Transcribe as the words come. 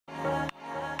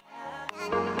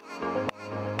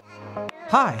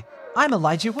Hi, I'm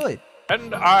Elijah Wood.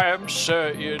 And I am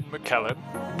Sir Ian McKellen.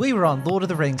 We were on Lord of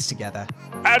the Rings together.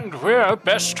 And we're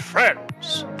best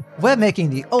friends. We're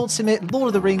making the ultimate Lord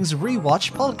of the Rings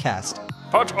rewatch podcast.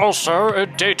 But also a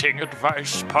dating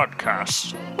advice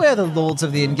podcast. We're the Lords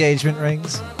of the Engagement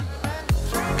Rings.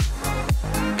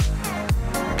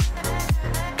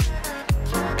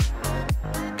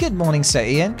 Good morning, Sir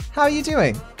Ian. How are you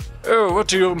doing? Oh, what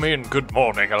do you mean, good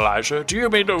morning, Elijah? Do you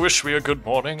mean to wish me a good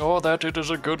morning, or that it is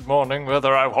a good morning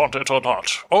whether I want it or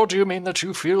not? Or do you mean that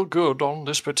you feel good on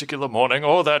this particular morning,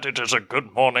 or that it is a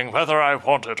good morning whether I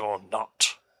want it or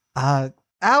not?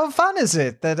 How fun is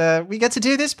it that we get to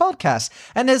do this podcast?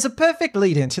 And there's a perfect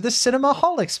lead-in to the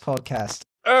Cinemaholics podcast.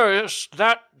 Oh, yes,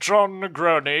 that John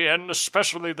Negroni and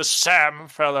especially the Sam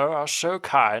fellow are so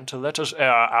kind to let us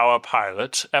air our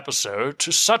pilot episode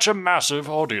to such a massive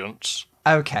audience.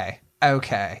 Okay.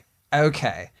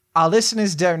 Our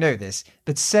listeners don't know this,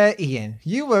 but Sir Ian,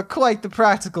 you were quite the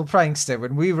practical prankster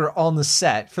when we were on the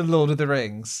set for Lord of the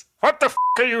Rings. What the f***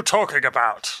 are you talking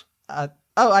about?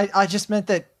 I just meant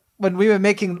that when we were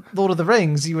making Lord of the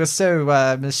Rings, you were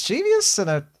so mischievous in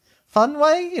a fun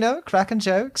way, cracking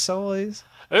jokes always.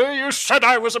 You said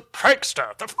I was a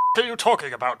prankster. The f*** are you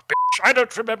talking about, bitch? I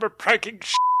don't remember pranking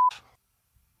shit.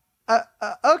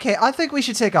 Okay, I think we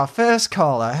should take our first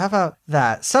caller. How about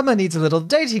that? Someone needs a little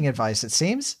dating advice, it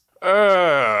seems.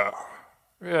 Yes,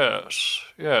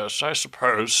 I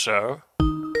suppose so.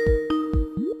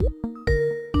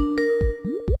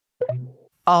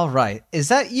 All right, is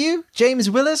that you, James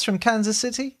Willis from Kansas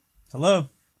City? Hello.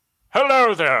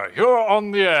 Hello there, you're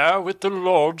on the air with the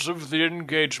Lords of the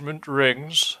Engagement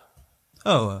Rings.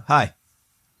 Oh, hi.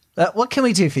 What can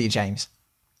we do for you, James?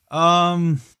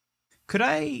 Could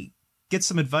I get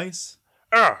some advice?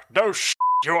 No shit,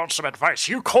 you want some advice?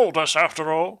 You called us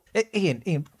after all.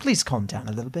 Ian, please calm down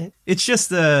a little bit. It's just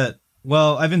that,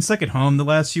 I've been stuck at home the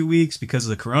last few weeks because of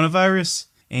the coronavirus,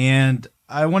 and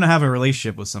I want to have a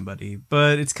relationship with somebody,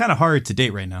 but it's kind of hard to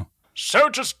date right now. So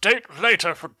just date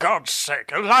later, for God's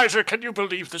sake. Elijah, can you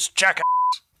believe this jackass?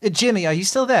 Jimmy, are you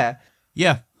still there?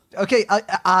 Yeah. Okay,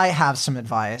 I have some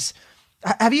advice.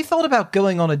 Have you thought about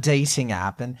going on a dating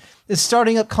app and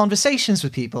starting up conversations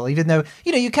with people, even though,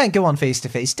 you can't go on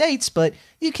face-to-face dates, but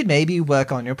you can maybe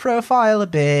work on your profile a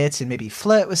bit and maybe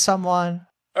flirt with someone?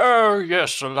 Oh,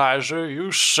 yes, Elijah,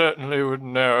 you certainly would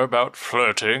know about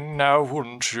flirting, now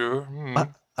wouldn't you?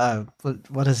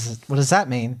 What does that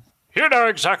mean? You know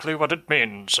exactly what it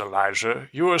means, Elijah.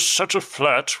 You were such a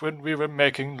flirt when we were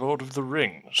making Lord of the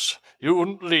Rings. You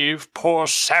wouldn't leave poor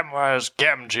Samwise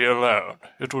Gamgee alone.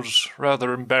 It was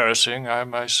rather embarrassing, I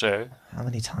might say. How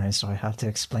many times do I have to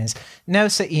explain this? No,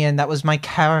 Sir Ian, that was my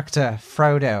character,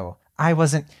 Frodo.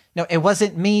 It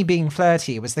wasn't me being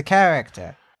flirty, it was the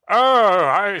character. Oh,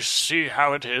 I see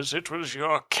how it is. It was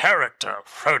your character,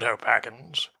 Frodo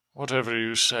Baggins. Whatever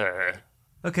you say.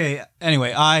 Okay,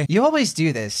 anyway, You always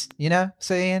do this,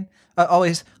 Sir Ian?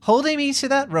 Always holding me to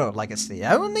that road like it's the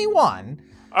only one.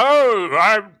 Oh,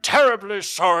 I'm terribly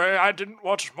sorry I didn't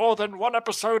watch more than one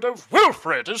episode of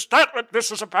Wilfred. Is that what this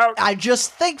is about? I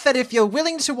just think that if you're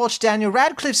willing to watch Daniel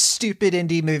Radcliffe's stupid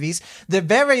indie movies, the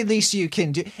very least you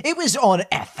can do... It was on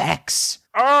FX.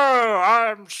 Oh,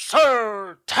 I'm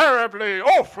so terribly,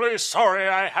 awfully sorry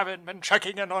I haven't been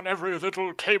checking in on every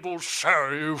little cable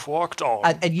show you've walked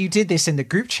on. And you did this in the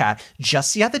group chat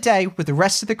just the other day with the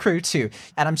rest of the crew too.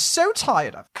 And I'm so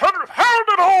tired of... Confound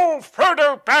it all,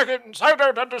 Frodo Baggins! I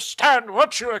don't understand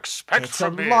what you expect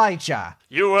from me. It's Elijah.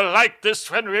 You were like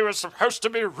this when we were supposed to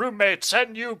be roommates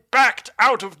and you backed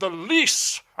out of the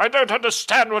lease. I don't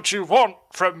understand what you want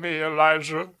from me,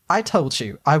 Elijah. I told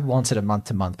you I wanted a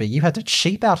month-to-month, but you had to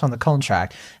cheap out on the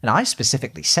contract, and I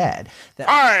specifically said that...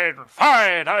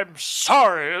 Fine, I'm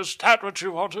sorry. Is that what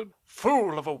you wanted?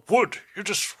 Fool of a Wood, you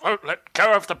just won't let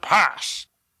go of the past.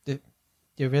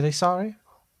 You're really sorry?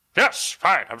 Yes,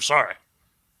 fine, I'm sorry.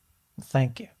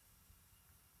 Thank you.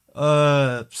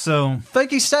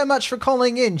 Thank you so much for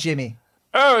calling in, Jimmy.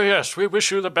 Oh, yes, we wish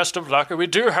you the best of luck, and we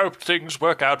do hope things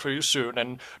work out for you soon,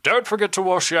 and don't forget to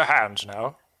wash your hands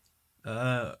now.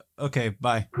 Okay,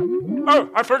 bye. Oh,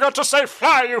 I forgot to say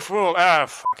fly, you fool!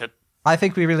 F it. I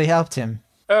think we really helped him.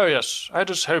 Oh, yes, I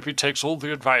just hope he takes all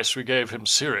the advice we gave him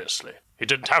seriously. He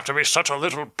didn't have to be such a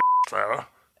little though.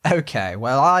 Okay,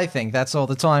 well, I think that's all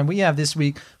the time we have this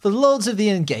week for Lords of the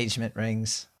Engagement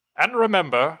Rings. And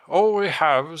remember, all we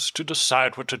have is to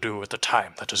decide what to do with the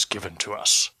time that is given to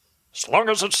us. As long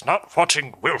as it's not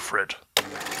watching Wilfred.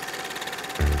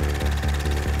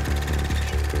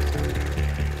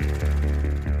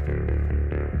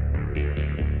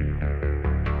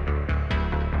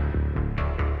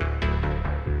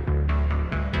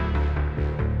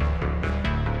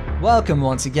 Welcome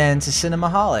once again to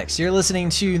Cinemaholics. You're listening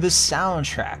to the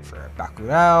soundtrack for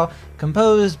Bacurau,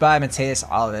 composed by Mateus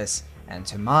Alves and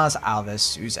Tomás Alves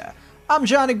Souza. I'm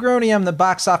John Negroni. I'm the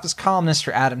box office columnist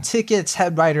for Adam Tickets,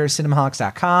 head writer of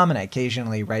Cinemaholics.com, and I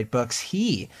occasionally write books.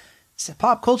 He is a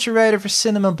pop culture writer for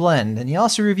Cinema Blend, and he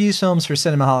also reviews films for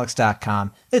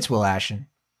Cinemaholics.com. It's Will Ashton.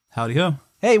 Howdy ho.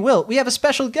 Hey, Will, we have a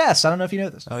special guest. I don't know if you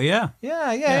know this. Oh, yeah.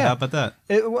 Yeah. How about that?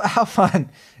 How fun.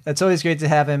 It's always great to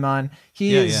have him on.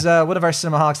 He is one of our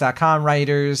Cinemaholics.com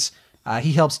writers.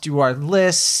 He helps do our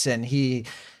lists, and he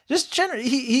just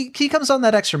he comes on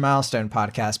that Extra Milestone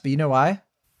podcast. But you know why?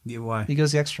 Yeah, why? He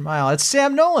goes the extra mile. It's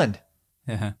Sam Noland.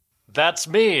 Yeah. That's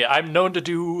me. I'm known to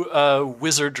do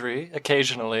wizardry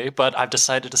occasionally, but I've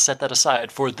decided to set that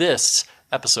aside for this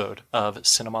episode of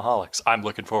Cinemaholics. I'm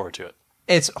looking forward to it.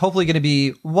 It's hopefully going to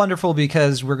be wonderful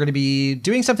because we're going to be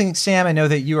doing something, Sam, I know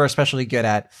that you are especially good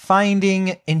at,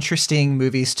 finding interesting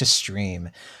movies to stream.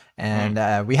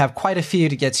 And we have quite a few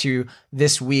to get to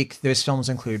this week. Those films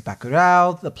include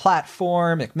Bacurau, The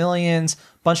Platform, McMillions, a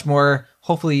bunch more.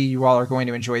 Hopefully you all are going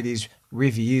to enjoy these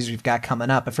reviews we've got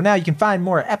coming up. But for now, you can find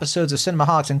more episodes of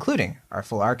Cinemaholics, including our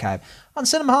full archive, on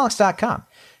cinemaholics.com.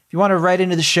 If you want to write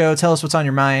into the show, tell us what's on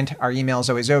your mind. Our email is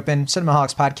always open,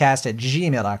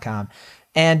 cinemaholicspodcast@gmail.com.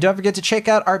 And don't forget to check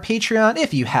out our Patreon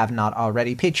if you have not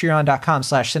already,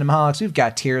 patreon.com/cinemaholics. We've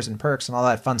got tiers and perks and all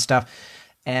that fun stuff.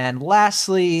 And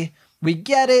lastly, we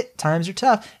get it. Times are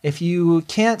tough. If you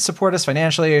can't support us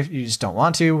financially, if you just don't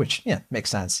want to, which makes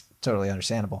sense, totally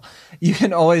understandable, you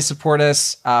can always support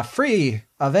us free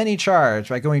of any charge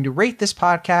by going to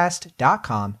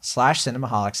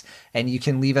ratethispodcast.com/cinemaholics, and you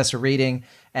can leave us a rating.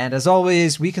 And as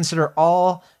always, we consider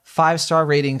all 5-star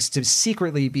ratings to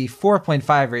secretly be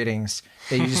 4.5 ratings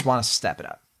that you just want us to step it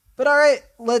up. But all right,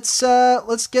 let's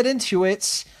get into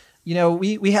it. You know,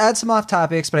 we had some off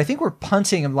topics, but I think we're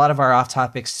punting a lot of our off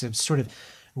topics to sort of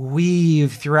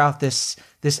weave throughout this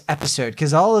episode,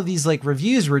 because all of these like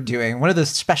reviews we're doing, one of the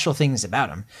special things about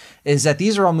them is that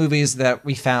these are all movies that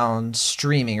we found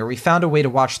streaming, or we found a way to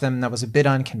watch them that was a bit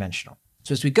unconventional.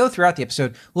 So as we go throughout the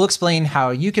episode, we'll explain how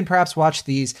you can perhaps watch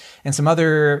these and some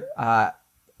other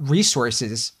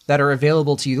resources that are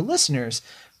available to you, the listeners,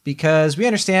 because we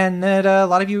understand that a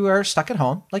lot of you are stuck at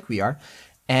home like we are.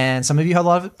 And some of you have a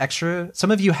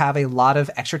lot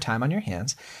of extra time on your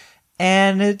hands.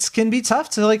 And it can be tough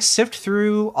to like sift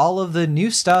through all of the new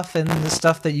stuff and the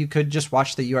stuff that you could just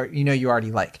watch that you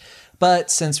already like. But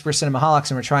since we're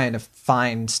Cinemaholics and we're trying to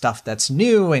find stuff that's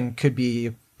new and could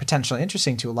be potentially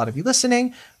interesting to a lot of you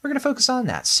listening, we're going to focus on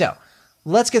that. So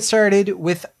let's get started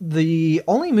with the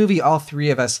only movie all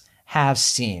three of us have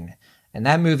seen. And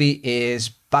that movie is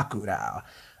Bacurau.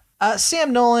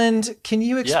 Sam Noland, can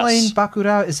you explain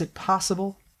Bacurau? Is it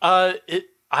possible?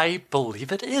 I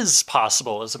believe it is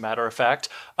possible, as a matter of fact.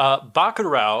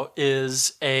 Bacurau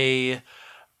is a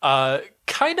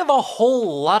kind of a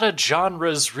whole lot of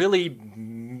genres really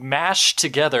mashed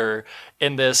together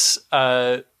in this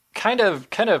kind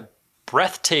of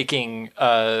breathtaking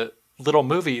little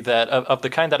movie that of the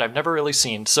kind that I've never really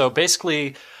seen. So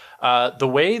basically, the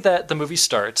way that the movie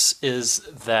starts is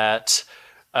that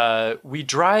we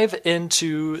drive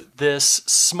into this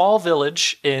small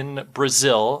village in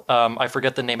Brazil. I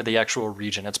forget the name of the actual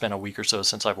region. It's been a week or so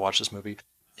since I've watched this movie.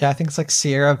 Yeah, I think it's like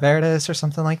Sierra Verdes or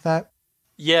something like that.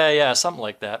 Yeah, something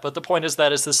like that. But the point is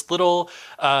that it's this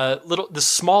this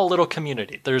small little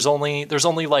community. There's only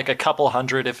like a couple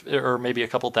hundred, or maybe a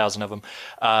couple thousand of them,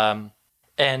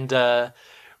 and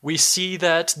we see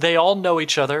that they all know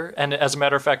each other. And as a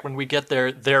matter of fact, when we get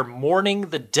there, they're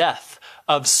mourning the death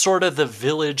of sort of the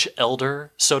village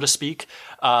elder, so to speak.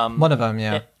 One of them,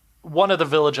 yeah. One of the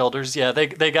village elders, yeah.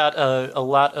 They got a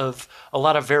lot of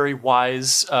very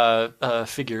wise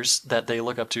figures that they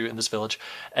look up to in this village,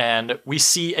 and we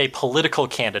see a political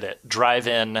candidate drive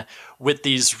in with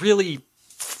these really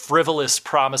frivolous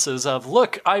promises of,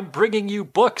 "Look, I'm bringing you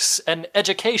books and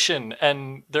education,"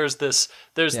 and there's this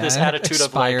attitude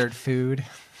of like expired food.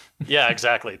 Yeah,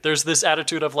 exactly. There's this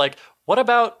attitude of like, what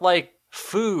about like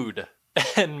food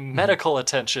and medical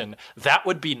attention? That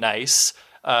would be nice.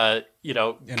 And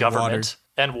government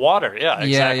and water. Yeah,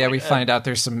 exactly. Yeah. We find out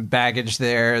there's some baggage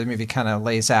there. The movie kind of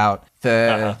lays out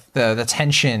the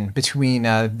tension between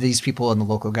these people and the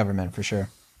local government for sure.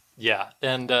 Yeah,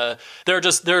 and they're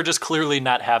just clearly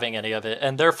not having any of it,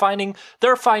 and they're finding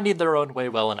their own way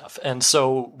well enough. And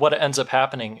so what ends up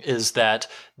happening is that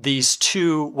these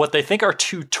two, what they think are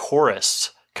two tourists,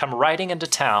 come riding into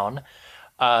town.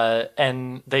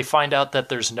 And they find out that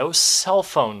there's no cell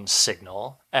phone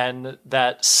signal and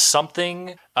that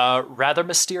something rather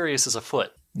mysterious is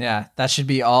afoot. Yeah, that should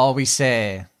be all we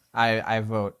say. I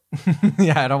vote.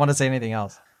 Yeah, I don't want to say anything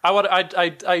else. I want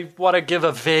to give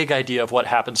a vague idea of what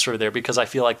happens through there because I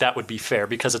feel like that would be fair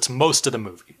because it's most of the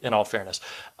movie. In all fairness,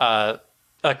 a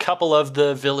couple of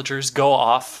the villagers go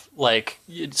off like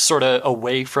sort of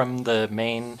away from the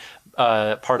main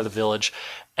part of the village,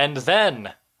 and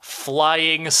then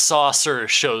flying saucer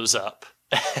shows up.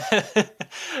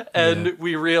 And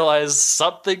we realize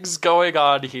something's going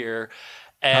on here.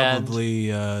 And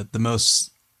probably the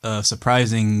most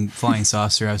surprising flying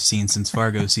saucer I've seen since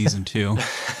Fargo season 2.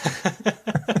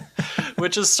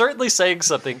 Which is certainly saying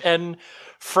something. And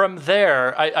from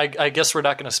there, I guess we're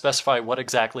not going to specify what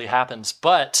exactly happens,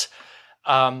 but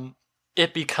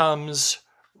it becomes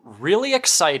really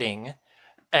exciting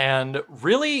and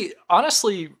really,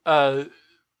 honestly,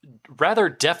 rather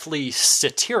deftly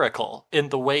satirical in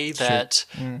the way that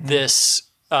this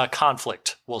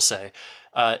conflict, we'll say,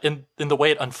 in the way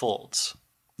it unfolds.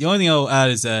 The only thing I'll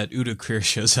add is that Udo Kier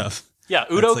shows up. Yeah,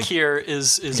 Udo Kier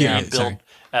is being built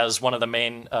as one of the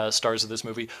main stars of this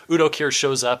movie. Udo Kier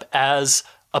shows up as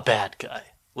a bad guy.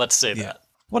 Let's say that.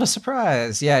 What a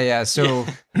surprise. Yeah. So,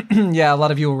 yeah, a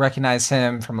lot of you will recognize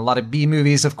him from a lot of B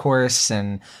movies, of course,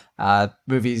 and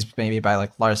movies maybe by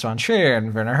like Lars von Trier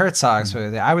and Werner Herzog. So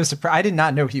I was surprised. I did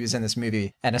not know he was in this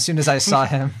movie. And as soon as I saw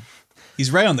him... He's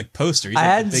right on the poster. He's I like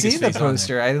hadn't seen the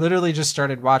poster. I literally just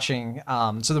started watching.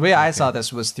 So the way I saw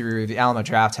this was through the Alamo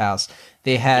Draft House.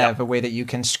 They have a way that you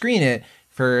can screen it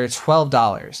for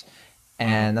 $12.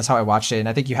 And that's how I watched it. And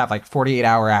I think you have like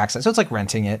 48-hour access. So it's like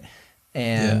renting it.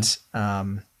 And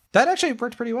that actually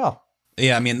worked pretty well.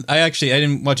 Yeah, I mean, I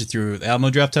didn't watch it through the Alamo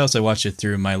Draft House. I watched it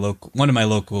through one of my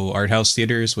local art house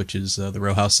theaters, which is the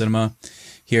Row House Cinema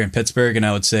here in Pittsburgh. And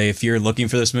I would say if you're looking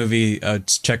for this movie,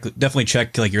 definitely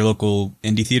check like your local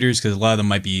indie theaters because a lot of them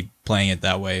might be playing it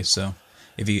that way. So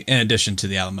in addition to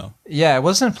the Alamo. Yeah, it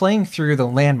wasn't playing through the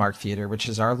Landmark Theater, which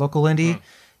is our local indie.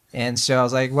 And so I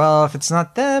was like, well, if it's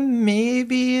not them,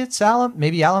 maybe it's Alamo.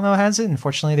 Maybe Alamo has it.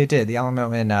 Unfortunately, they did. The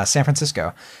Alamo in San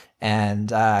Francisco.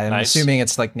 And I'm assuming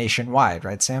it's like nationwide,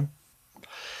 right, Sam?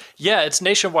 Yeah, it's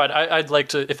nationwide. I'd like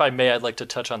to, if I may, I'd like to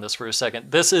touch on this for a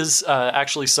second. This is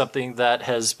actually something that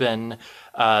has been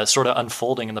sort of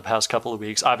unfolding in the past couple of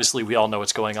weeks. Obviously, we all know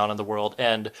what's going on in the world.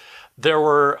 And there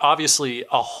were obviously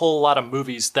a whole lot of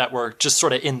movies that were just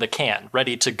sort of in the can,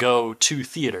 ready to go to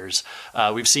theaters.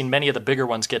 We've seen many of the bigger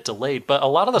ones get delayed, but a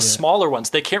lot of the smaller ones,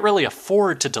 they can't really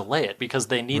afford to delay it because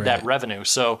they need that revenue.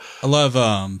 So a lot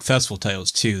of festival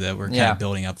titles too that were kind of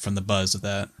building up from the buzz of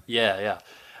that. Yeah.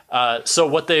 So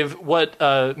what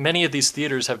many of these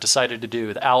theaters have decided to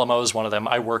do, the Alamo is one of them.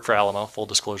 I work for Alamo, full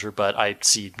disclosure, but I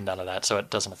see none of that, so it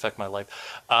doesn't affect my life.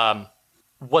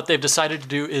 What they've decided to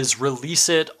do is release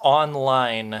it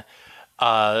online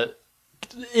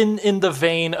in the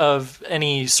vein of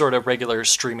any sort of regular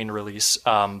streaming release.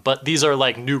 But these are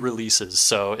like new releases,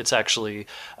 so it's actually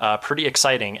pretty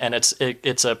exciting, and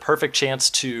it's a perfect chance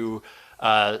to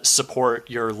support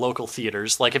your local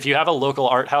theaters. Like if you have a local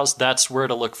art house, that's where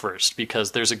to look first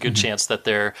because there's a good chance that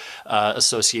they're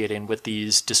associating with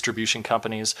these distribution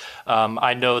companies.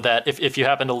 I know that if you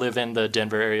happen to live in the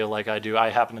Denver area like I do, I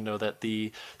happen to know that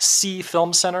the C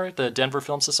Film Center, the Denver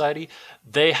Film Society,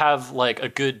 they have like a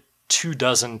good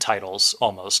 24 titles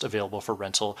almost available for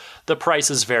rental. The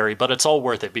prices vary, but it's all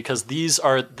worth it because this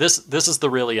is the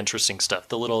really interesting stuff,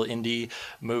 the little indie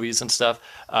movies and stuff.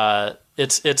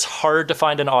 It's hard to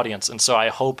find an audience, and so I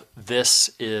hope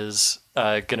this is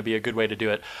going to be a good way to do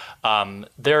it.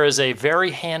 There is a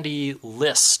very handy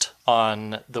list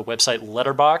on the website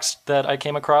Letterboxd that I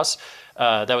came across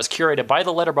that was curated by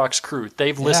the Letterboxd crew.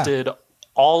 They've listed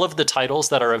all of the titles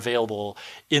that are available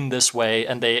in this way,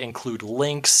 and they include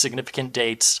links, significant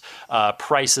dates,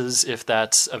 prices if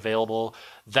that's available.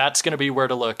 That's going to be where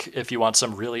to look if you want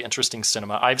some really interesting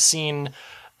cinema. I've seen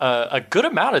a good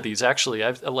amount of these, actually.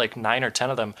 I've like 9 or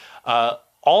 10 of them.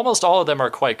 Almost all of them are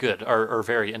quite good, or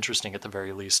very interesting at the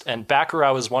very least. And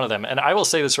Bacurau is one of them. And I will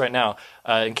say this right now,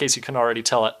 in case you can already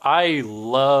tell it, I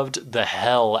loved the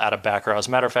hell out of Bacurau. As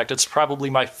a matter of fact, it's probably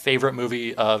my favorite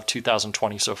movie of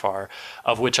 2020 so far,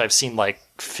 of which I've seen like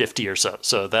 50 or so.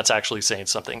 So that's actually saying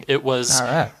something. It was,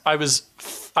 I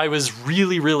was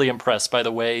really, really impressed by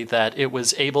the way that it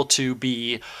was able to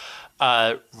be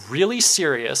really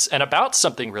serious and about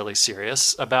something really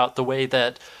serious, about the way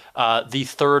that the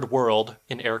third world,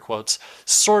 in air quotes,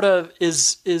 sort of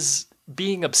is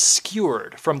being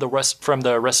obscured from the rest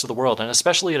of the world, and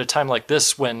especially at a time like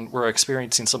this when we're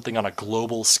experiencing something on a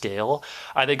global scale.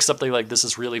 I think something like this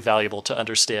is really valuable to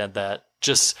understand that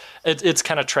it's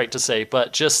kind of trite to say,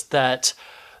 but just that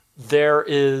there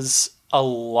is a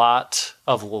lot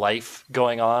of life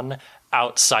going on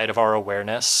outside of our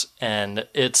awareness, and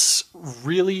it's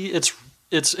really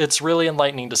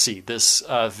enlightening to see. This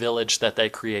village that they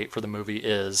create for the movie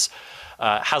has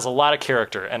a lot of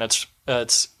character, and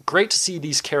it's great to see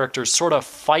these characters sort of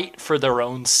fight for their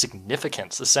own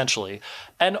significance, essentially.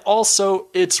 And also,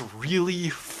 it's really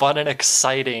fun and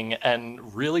exciting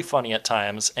and really funny at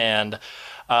times. And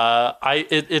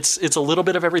it's a little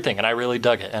bit of everything, and I really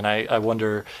dug it. And I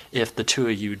wonder if the two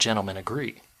of you gentlemen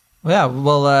agree. Yeah,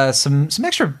 well, some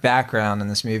extra background in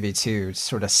this movie too, to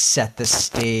sort of set the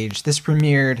stage. This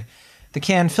premiered the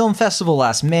Cannes Film Festival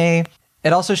last May.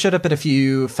 It also showed up at a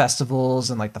few festivals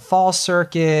and like the fall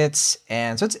circuits,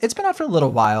 and so it's been out for a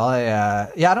little while. I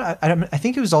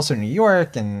think it was also in New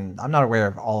York, and I'm not aware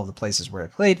of all of the places where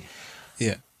it played.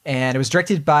 Yeah, and it was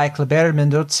directed by Kleber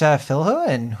Mendoza Filho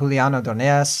and Juliano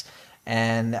Dorneas.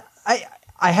 And I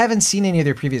haven't seen any of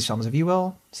their previous films. Have you,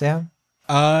 Will, Sam?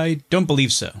 I don't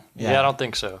believe so. Yeah, I don't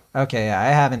think so. Okay, yeah, I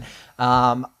haven't.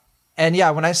 And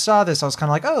yeah, when I saw this, I was kind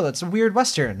of like, oh, it's a weird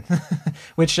Western,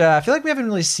 which I feel like we haven't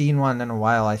really seen one in a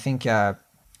while. I think,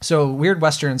 so weird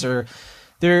Westerns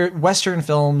they're Western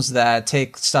films that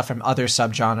take stuff from other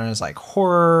subgenres like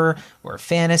horror or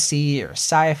fantasy or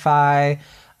sci-fi.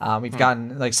 We've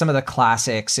gotten, like, some of the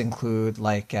classics include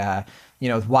like,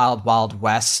 Wild Wild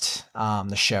West,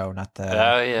 the show, not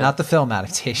the film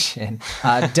adaptation.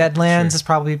 Deadlands is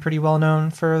probably pretty well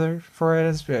known for it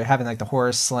as having like the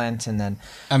horror slant, and then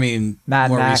I mean, Mad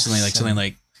more Max recently, like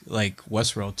something like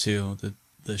Westworld too,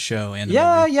 the show and the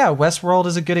movie. Westworld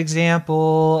is a good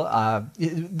example.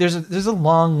 There's a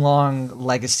long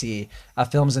legacy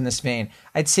of films in this vein.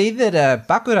 I'd say that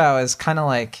Bacurau is kind of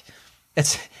like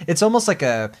it's almost like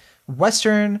a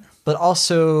Western, but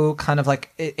also kind of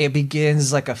like it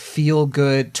begins like a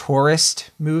feel-good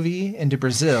tourist movie into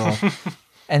Brazil.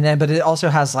 But it also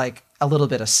has like a little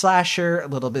bit of slasher, a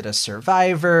little bit of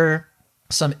Survivor,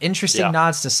 some interesting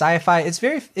nods to sci-fi. It's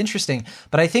very interesting,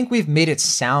 but I think we've made it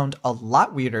sound a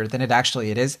lot weirder than it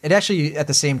actually is. It actually, at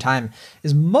the same time,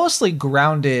 is mostly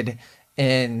grounded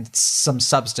in some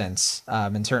substance,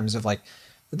 in terms of like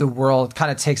the world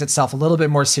kind of takes itself a little bit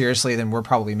more seriously than we're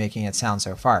probably making it sound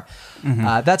so far.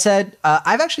 Mm-hmm. That said,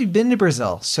 I've actually been to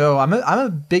Brazil, so I'm a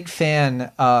big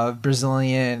fan of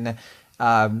Brazilian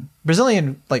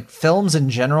like films in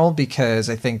general, because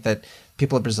I think that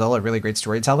people of Brazil are really great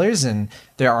storytellers, and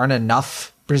there aren't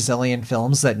enough Brazilian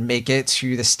films that make it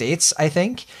to the States, I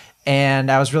think. And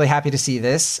I was really happy to see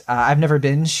this. I've never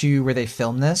been to where they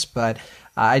filmed this, but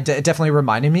it definitely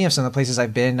reminded me of some of the places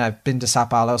I've been. I've been to Sao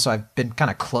Paulo, so I've been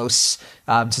kind of close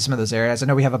to some of those areas. I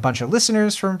know we have a bunch of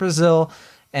listeners from Brazil,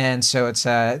 and so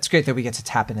it's great that we get to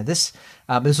tap into this.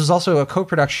 This was also a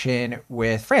co-production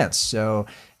with France, so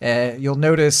you'll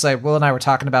notice, like, Will and I were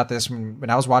talking about this when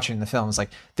I was watching the film. It's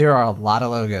like there are a lot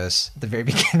of logos at the very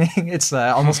beginning. It's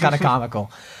almost kind of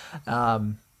comical.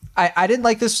 I didn't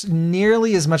like this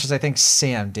nearly as much as I think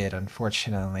Sam did,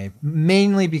 unfortunately,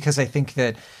 mainly because I think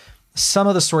that some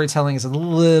of the storytelling is a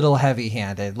little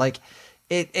heavy-handed. Like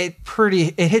it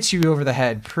hits you over the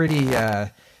head pretty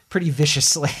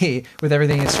viciously with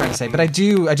everything it's trying to say. But I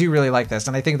do really like this,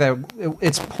 and I think that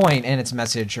its point and its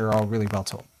message are all really well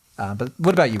told. But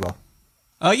what about you, Will?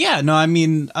 I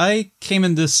mean, I came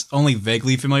in this only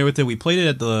vaguely familiar with it. We played it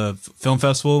at the film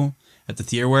festival at the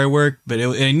theater where I work, but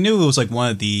I knew it was like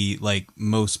one of the like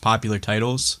most popular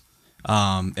titles.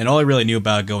 And all I really knew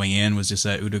about going in was just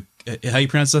that Udo, how you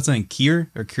pronounce that thing? Kier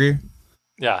or Kier?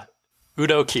 Yeah,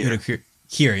 Udo Kier. Udo Kier.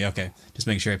 Kier, yeah, okay. Just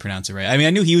making sure I pronounce it right. I mean, I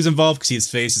knew he was involved because his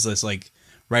face is just like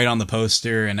right on the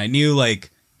poster, and I knew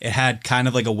like it had kind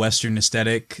of like a Western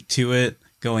aesthetic to it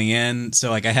going in. So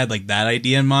like I had like that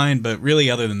idea in mind, but really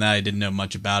other than that, I didn't know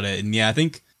much about it. And yeah, I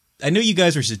think I knew you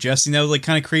guys were suggesting that was like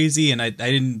kind of crazy, and I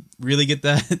didn't really get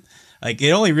that. Like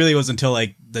it only really was until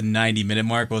like the 90-minute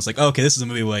mark where I was like, oh, okay, this is a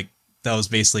movie like that I was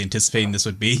basically anticipating this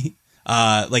would be.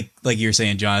 Like you were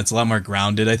saying, John, it's a lot more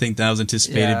grounded, I think, than I was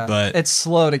anticipated, but it's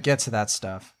slow to get to that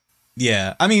stuff.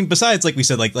 Yeah, I mean, besides, like we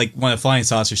said, like when a flying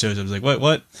saucer shows up, I was like,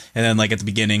 what? And then, like, at the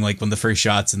beginning, like, when the first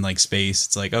shot's in, like, space,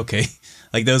 it's like, okay.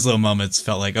 Like, those little moments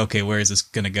felt like, okay, where is this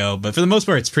gonna go? But for the most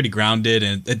part, it's pretty grounded,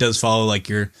 and it does follow, like,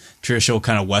 your traditional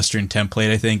kind of Western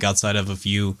template, I think, outside of a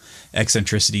few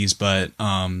eccentricities. But,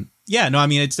 yeah, no, I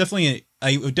mean, it's definitely,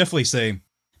 I would definitely say,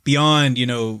 beyond,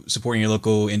 supporting your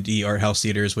local indie art house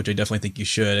theaters, which I definitely think you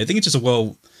should, I think it's just a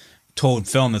well-told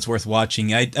film that's worth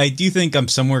watching. I do think I'm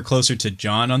somewhere closer to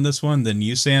John on this one than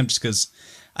you, Sam, just because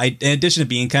in addition to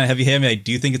being kind of heavy-handed, I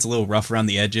do think it's a little rough around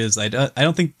the edges. I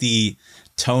don't think the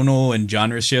tonal and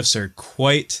genre shifts are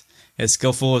quite as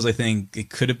skillful as I think it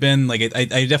could have been. Like, I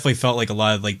definitely felt like a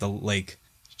lot of, like, the, like,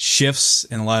 shifts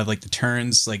and a lot of like the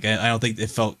turns. Like I don't think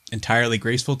it felt entirely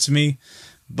graceful to me.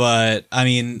 But I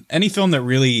mean, any film that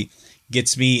really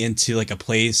gets me into like a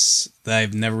place that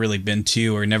I've never really been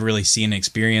to or never really seen an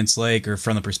experience like, or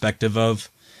from the perspective of,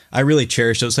 I really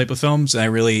cherish those type of films, and I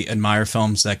really admire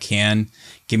films that can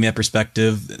give me that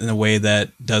perspective in a way that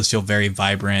does feel very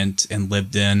vibrant and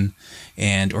lived in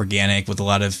and organic with a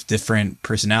lot of different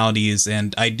personalities.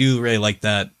 And I do really like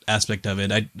that aspect of it.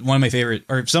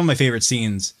 Some of my favorite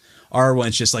scenes are when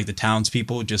it's just like the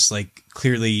townspeople just like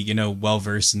clearly, well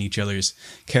versed in each other's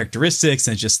characteristics,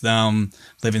 and it's just them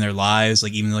living their lives.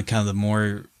 Like even like kind of the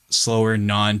more slower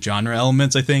non-genre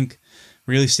elements, I think,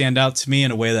 really stand out to me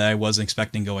in a way that I wasn't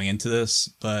expecting going into this.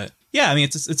 But yeah, I mean,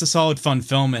 it's a solid, fun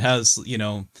film. It has,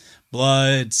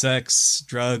 blood, sex,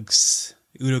 drugs,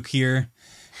 Udo Kier,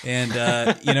 and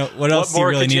what else do you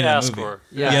really need in a movie? For?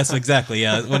 Yeah. Yes, exactly.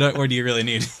 Yeah, what do you really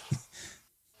need?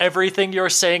 Everything you're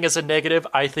saying as a negative,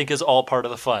 I think, is all part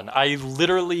of the fun. I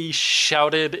literally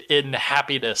shouted in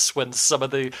happiness when some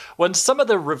of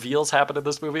the reveals happened in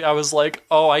this movie. I was like,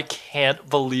 "Oh, I can't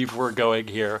believe we're going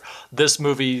here. This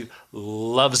movie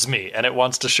loves me and it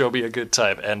wants to show me a good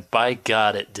time." And by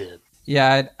God, it did.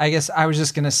 Yeah, I guess I was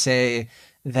just gonna say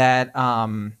that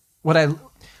what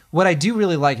I do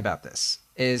really like about this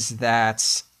is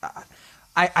that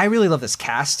I really love this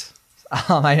cast.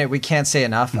 I know we can't say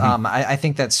enough. I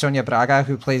think that Sonia Braga,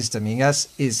 who plays Dominguez,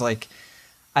 is like,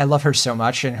 I love her so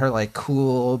much, and her like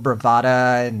cool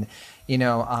bravada, and the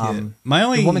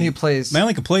woman who plays. My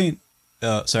only complaint.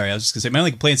 Sorry, I was just gonna say my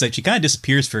only complaint is that she kind of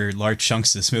disappears for large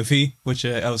chunks of this movie, which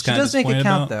I was kind of disappointed about. She does make it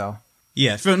count though.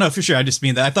 Yeah, for sure. I just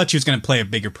mean that I thought she was going to play a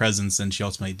bigger presence than she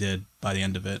ultimately did by the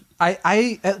end of it.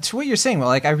 I to what you're saying, well,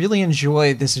 like I really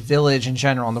enjoy this village in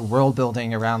general and the world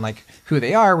building around like who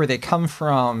they are, where they come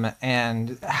from,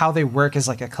 and how they work as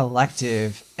like a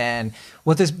collective. And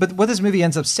what this movie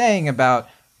ends up saying about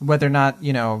whether or not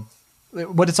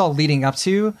what it's all leading up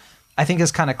to, I think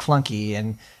is kind of clunky.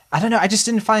 And I don't know. I just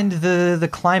didn't find the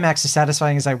climax as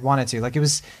satisfying as I wanted to. Like it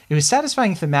was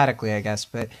satisfying thematically, I guess,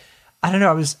 but. I don't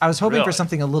know. I was hoping for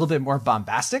something a little bit more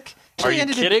bombastic. Are you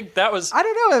kidding? That was. I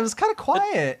don't know. It was kind of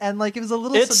quiet and like it was a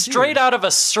little. It's subdued. Straight out of a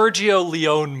Sergio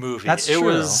Leone movie. That's true. It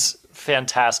was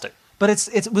fantastic. But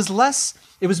it was less.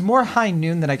 It was more high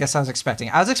noon than I guess I was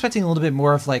expecting. I was expecting a little bit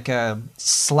more of like a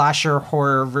slasher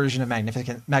horror version of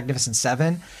Magnificent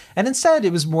Seven, and instead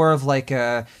it was more of like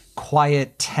a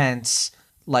quiet, tense,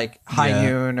 like high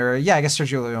noon, or I guess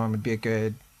Sergio Leone would be a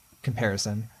good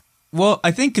comparison. Well,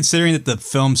 I think considering that the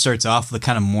film starts off with a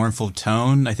kind of mournful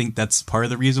tone, I think that's part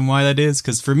of the reason why that is.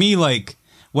 Because for me, like,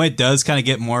 when it does kind of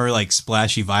get more, like,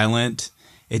 splashy violent,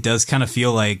 it does kind of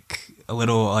feel like a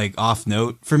little, like, off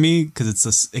note for me.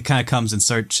 Because it kind of comes in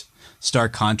such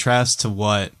stark contrast to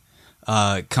what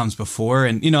comes before.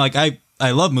 And, like,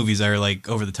 I love movies that are, like,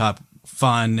 over-the-top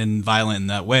fun and violent in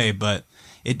that way. But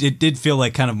it did feel,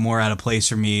 like, kind of more out of place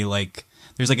for me. Like,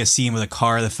 there's, like, a scene with a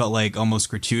car that felt, like, almost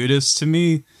gratuitous to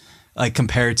me. Like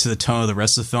compared to the tone of the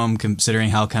rest of the film, considering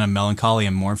how kind of melancholy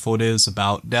and mournful it is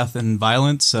about death and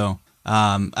violence. So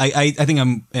I think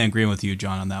I'm in agreement with you,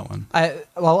 John, on that one.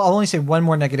 I'll only say one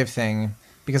more negative thing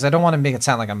because I don't want to make it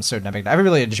sound like I'm so negative. I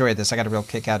really enjoyed this. I got a real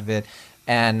kick out of it.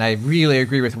 And I really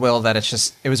agree with Will that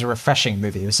it was a refreshing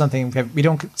movie. It was something we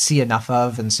don't see enough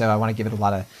of. And so I want to give it a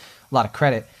lot of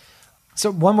credit. So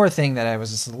one more thing that I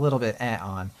was just a little bit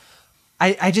on.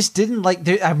 I just didn't like.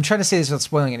 I'm trying to say this without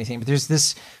spoiling anything, but there's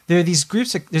this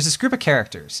group of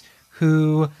characters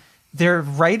who their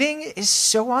writing is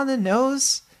so on the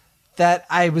nose that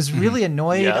I was really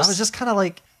annoyed. Yes. I was just kind of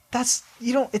like,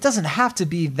 it doesn't have to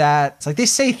be that. It's like they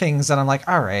say things that I'm like,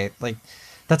 all right, like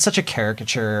that's such a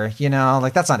caricature,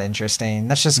 like that's not interesting.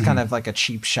 That's just kind of like a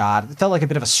cheap shot. It felt like a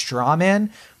bit of a straw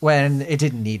man when it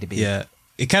didn't need to be. Yeah,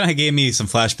 it kind of gave me some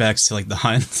flashbacks to like The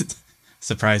Hunt.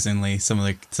 Surprisingly, some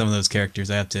of those characters,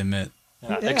 I have to admit.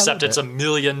 Except it's a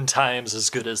million times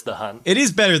as good as The Hunt. It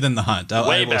is better than The Hunt.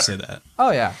 I will say that. Oh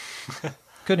yeah,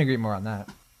 couldn't agree more on that.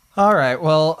 All right,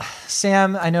 well,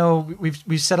 Sam, I know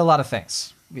we've said a lot of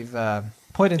things. We've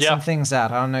pointed some things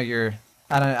out. I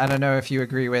don't know if you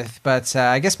agree with, but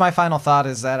I guess my final thought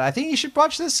is that I think you should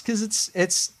watch this because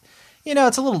it's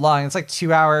it's a little long. It's like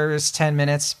 2 hours, 10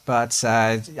 minutes, but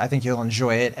I think you'll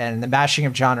enjoy it. And the mashing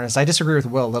of genres, I disagree with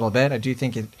Will a little bit. I do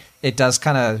think it does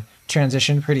kind of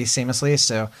transition pretty seamlessly.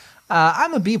 So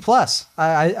I'm a B+.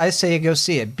 I say go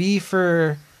see it. B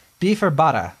for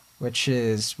Bara, which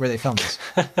is where they filmed this.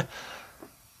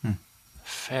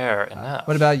 Fair enough.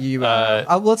 What about you?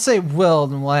 Let's say Will,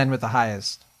 and we'll end with the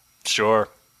highest. Sure.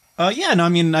 Yeah, no, I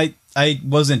mean, I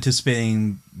was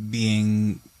anticipating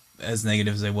being as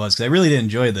negative as I was because I really did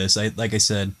enjoy this. Like I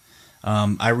said,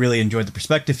 I really enjoyed the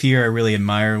perspective here. I really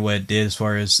admire what it did as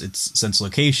far as its sense of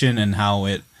location and how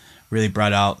it really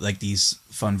brought out like these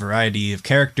fun variety of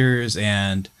characters.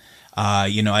 And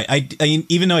you know, I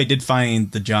even though I did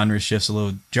find the genre shifts a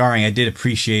little jarring, I did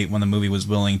appreciate when the movie was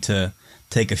willing to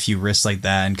take a few risks like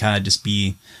that and kind of just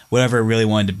be whatever it really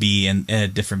wanted to be at a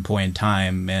different point in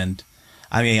time. And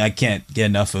I mean, I can't get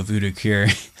enough of Udo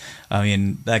Kier. I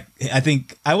mean, I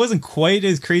think I wasn't quite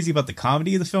as crazy about the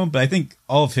comedy of the film, but I think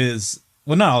all of his,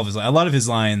 well, not all of his, a lot of his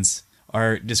lines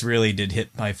are just really did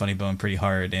hit my funny bone pretty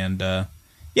hard. And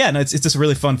yeah, no, it's just a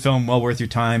really fun film, well worth your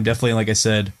time. Definitely, like I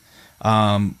said,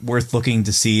 worth looking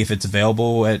to see if it's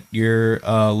available at your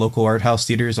local art house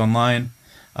theaters online.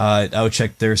 I would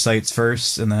check their sites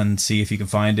first and then see if you can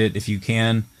find it. If you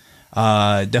can,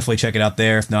 definitely check it out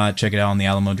there. If not, check it out on the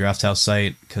Alamo Drafthouse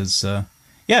site because,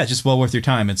 yeah, it's just well worth your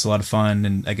time. It's a lot of fun,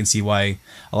 and I can see why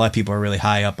a lot of people are really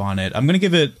high up on it. I'm going to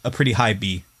give it a pretty high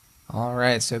B. All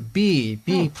right, so B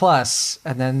plus,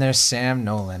 and then there's Sam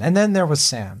Nolan, and then there was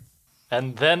Sam.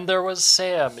 And then there was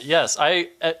Sam. Yes, I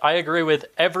agree with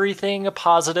everything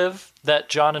positive that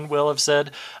John and Will have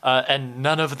said, and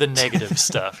none of the negative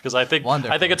stuff. Because I think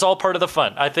it's all part of the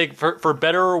fun. I think for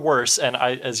better or worse, and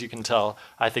as you can tell,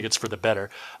 I think it's for the better.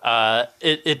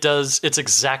 It's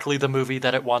exactly the movie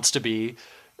that it wants to be,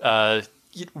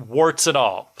 warts and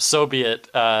all. So be it.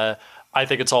 I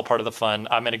think it's all part of the fun.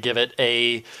 I'm going to give it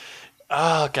a.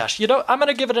 Oh gosh, I'm going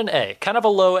to give it an A, kind of a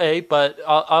low A, but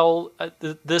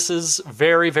this is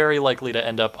very, very likely to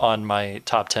end up on my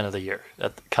top 10 of the year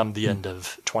come the end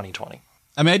of 2020.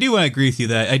 I mean, I do want to agree with you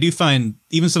that I do find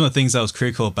even some of the things I was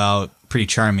critical about pretty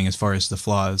charming as far as the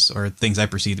flaws, or things I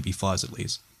perceive to be flaws at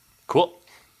least. Cool.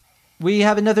 We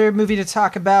have another movie to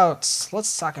talk about.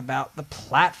 Let's talk about The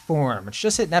Platform. It's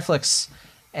just hit Netflix,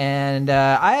 and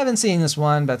I haven't seen this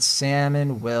one, but Sam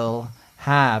and Will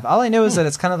have. All I know is that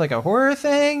it's kind of like a horror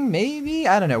thing, maybe?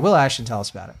 I don't know. Will Ashton, tell us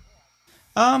about it.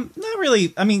 Not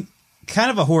really. I mean,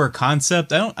 kind of a horror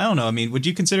concept. I don't know. I mean, would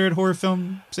you consider it a horror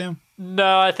film, Sam?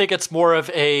 No, I think it's more of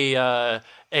a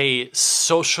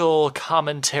social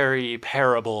commentary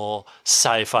parable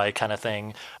sci-fi kind of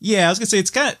thing. Yeah, I was gonna say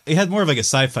it had more of like a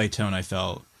sci-fi tone, I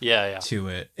felt. Yeah. To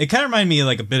it. It kind of reminded me of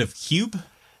like a bit of Cube.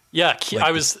 Yeah,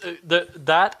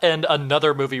 that and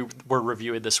another movie we're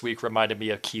reviewing this week reminded me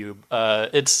of Cube.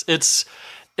 It's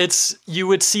you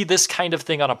would see this kind of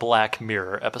thing on a Black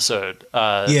Mirror episode.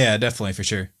 Yeah, definitely for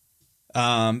sure.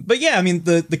 But yeah, I mean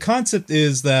the concept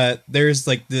is that there's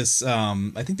like this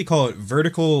I think they call it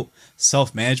vertical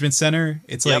self-management center.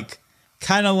 It's like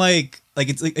kind of like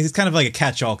it's kind of like a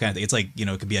catch-all kind of thing. It's like,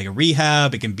 it could be like a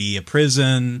rehab, it can be a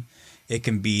prison, it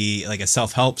can be like a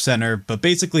self-help center, but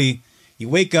basically you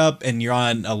wake up and you're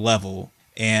on a level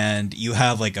and you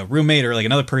have like a roommate or like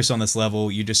another person on this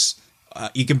level. You just,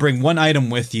 you can bring one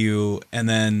item with you. And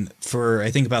then for,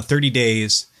 I think about 30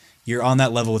 days, you're on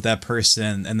that level with that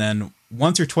person. And then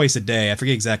once or twice a day, I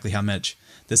forget exactly how much,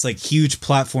 this like huge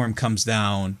platform comes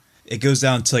down. It goes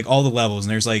down to like all the levels,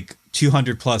 and there's like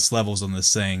 200 plus levels on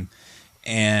this thing.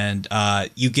 And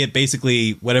you get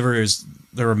basically whatever is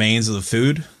the remains of the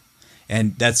food.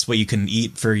 And that's what you can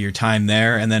eat for your time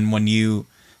there. And then when you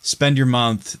spend your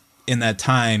month in that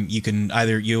time, you can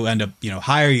you end up,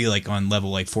 higher, you like on level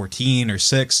like 14 or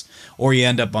 6, or you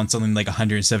end up on something like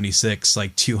 176,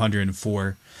 like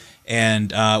 204.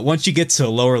 And once you get to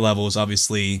lower levels,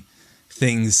 obviously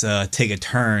things take a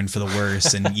turn for the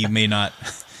worse, and you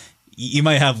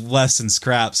might have less than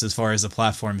scraps as far as the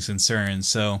platform is concerned.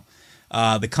 So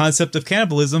the concept of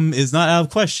cannibalism is not out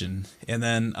of question. And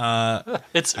then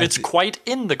it's quite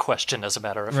in the question, as a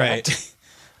matter of fact.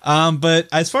 Right. But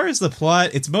as far as the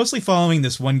plot, it's mostly following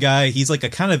this one guy. He's like a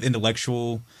kind of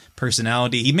intellectual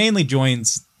personality. He mainly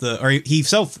joins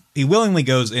he willingly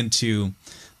goes into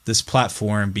this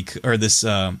platform this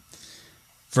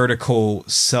vertical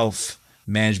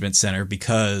self-management center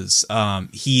because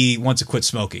he wants to quit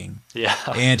smoking. Yeah.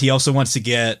 And he also wants to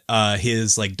get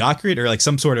his like doctorate or like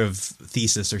some sort of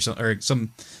thesis or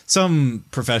some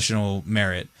professional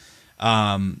merit.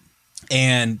 And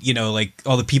like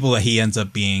all the people that he ends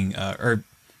up being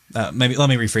maybe let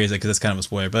me rephrase it because that's kind of a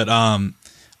spoiler, but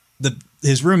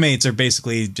his roommates are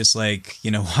basically just like,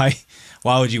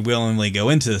 why would you willingly go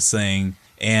into this thing?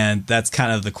 And that's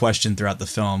kind of the question throughout the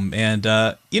film. And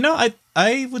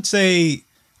I would say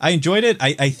I enjoyed it.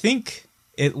 I think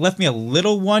it left me a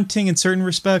little wanting in certain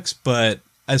respects, but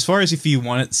as far as if you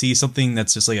want to see something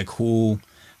that's just like a cool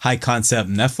high concept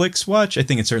Netflix watch, I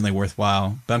think it's certainly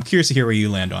worthwhile. But I'm curious to hear where you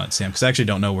land on it, Sam, because I actually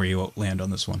don't know where you land on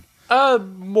this one.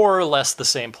 More or less the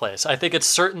same place. I think it's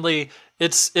certainly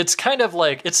It's kind of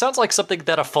like, it sounds like something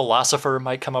that a philosopher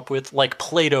might come up with, like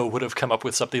Plato would have come up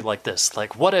with something like this.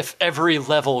 Like, what if every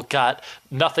level got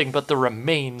nothing but the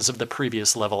remains of the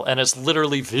previous level? And it's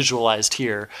literally visualized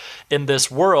here in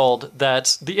this world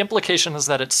that the implication is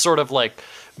that it's sort of like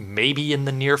maybe in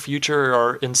the near future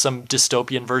or in some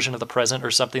dystopian version of the present or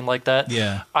something like that.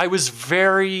 Yeah. I was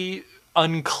very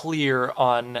unclear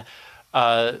on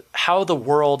how the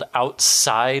world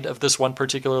outside of this one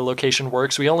particular location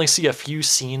works. We only see a few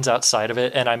scenes outside of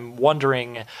it, and I'm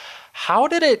wondering, how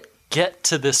did it get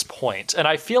to this point? And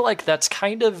I feel like that's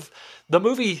kind of the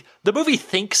movie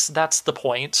thinks that's the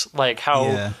point, like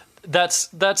how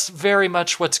that's very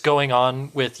much what's going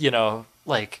on with, you know,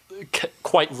 like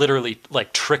quite literally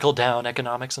like trickle down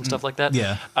economics and stuff like that.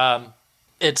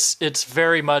 It's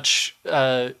very much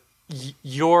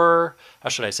your, how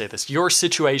should I say this? Your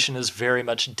situation is very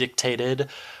much dictated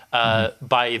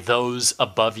by those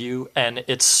above you, and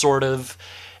it's sort of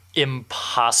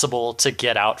impossible to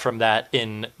get out from that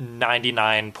in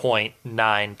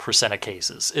 99.9% of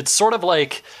cases. It's sort of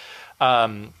like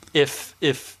if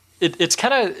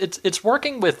it's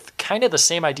working with kind of the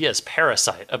same idea as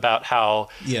Parasite about how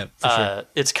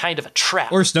it's kind of a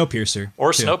trap. Or Snowpiercer.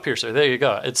 Snowpiercer. There you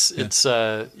go.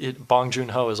 Bong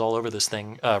Joon-ho is all over this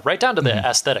thing, right down to the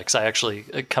aesthetics. I actually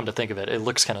come to think of it, it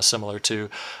looks kind of similar to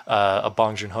a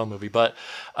Bong Joon-ho movie, but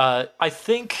I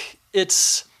think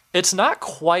it's not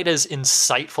quite as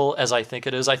insightful as I think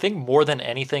it is. I think more than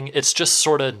anything, it's just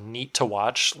sort of neat to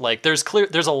watch. Like there's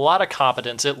a lot of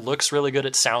competence. It looks really good.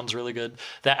 It sounds really good.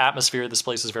 The atmosphere of this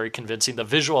place is very convincing. The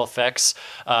visual effects,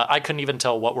 I couldn't even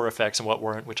tell what were effects and what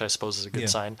weren't, which I suppose is a good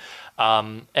sign.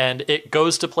 And it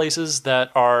goes to places that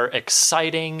are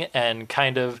exciting and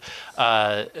kind of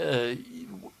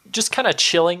just kind of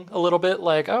chilling a little bit.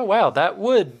 Like, oh wow, that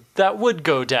would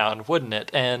go down, wouldn't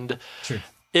it? And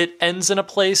it ends in a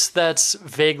place that's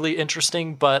vaguely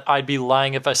interesting, but I'd be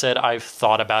lying if I said I've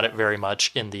thought about it very much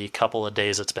in the couple of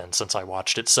days it's been since I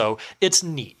watched it. So it's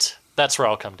neat. That's where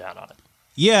I'll come down on it.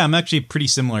 Yeah, I'm actually pretty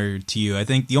similar to you. I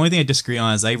think the only thing I disagree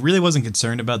on is I really wasn't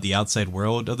concerned about the outside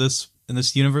world of this in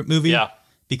this universe movie. Yeah.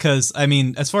 Because, I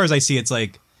mean, as far as I see, it's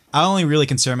like, I only really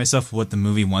concern myself with what the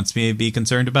movie wants me to be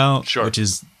concerned about, which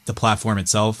is the platform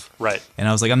itself. Right. And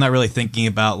I was like, I'm not really thinking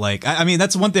about like, I mean,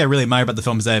 that's one thing I really admire about the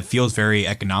film is that it feels very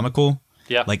economical.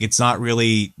 Yeah. Like it's not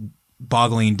really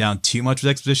boggling down too much with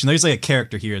exposition. There's like a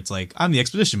character here. It's like, I'm the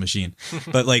exposition machine.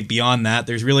 But like beyond that,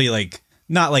 there's really like,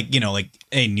 not like, you know, like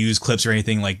any news clips or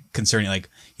anything like concerning like,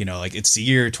 you know, like it's the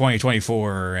year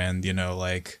 2024 and, you know,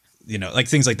 like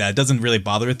things like that. It doesn't really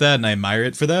bother with that, and I admire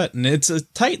it for that. And it's a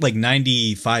tight, like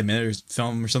 95 minutes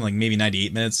film or something, like maybe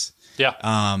 98 minutes. Yeah.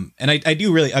 And I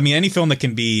do really, I mean, any film that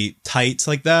can be tight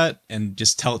like that and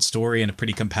just tell its story in a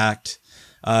pretty compact,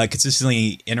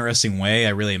 consistently interesting way, I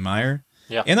really admire.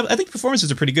 Yeah. And I think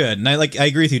performances are pretty good. And I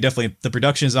agree with you, definitely. The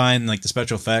production design, like the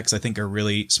special effects, I think are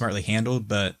really smartly handled.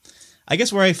 But I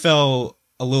guess where I fell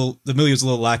the movie was a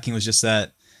little lacking was just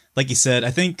that, like you said,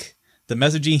 I think the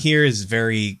messaging here is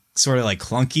very sort of like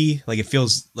clunky. Like it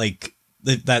feels like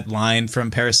that line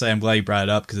from Parasite. I'm glad you brought it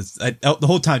up because the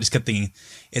whole time I just kept thinking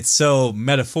it's so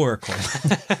metaphorical.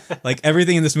 Like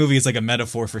everything in this movie is like a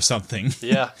metaphor for something.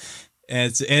 Yeah.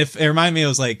 And it reminded me, it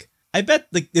was like, I bet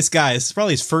like this guy, this is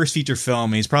probably his first feature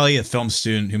film. And he's probably a film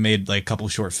student who made like a couple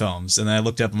short films. And then I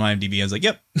looked up on IMDb. I was like,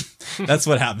 yep, that's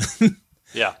what happened.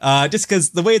 Yeah. Just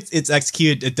because the way it's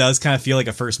executed, it does kind of feel like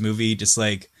a first movie. Just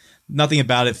like nothing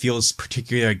about it feels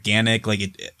particularly organic.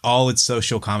 Like all its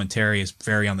social commentary is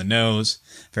very on the nose,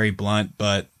 very blunt.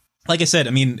 But like I said,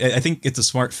 I mean, I think it's a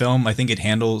smart film. I think it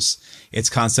handles its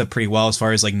concept pretty well as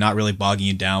far as like not really bogging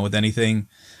you down with anything.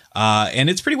 And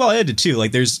it's pretty well edited too.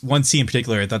 Like there's one scene in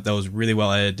particular I thought that was really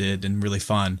well edited and really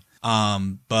fun.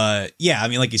 But yeah, I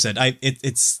mean, like you said,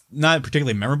 it's not a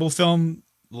particularly memorable film,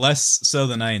 less so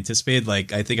than I anticipated.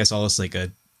 Like I think I saw this like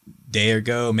a day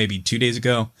ago, maybe 2 days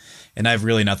ago, and I've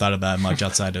really not thought about it much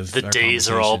outside of the days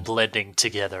are all blending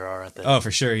together, aren't they? Oh,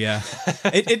 for sure, yeah.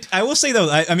 I will say though,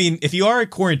 I mean, if you are at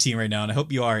quarantine right now, and I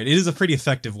hope you are, it is a pretty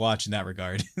effective watch in that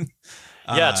regard.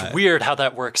 Yeah, it's weird how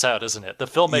that works out, isn't it? The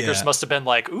filmmakers must have been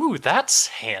like, "Ooh, that's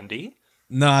handy."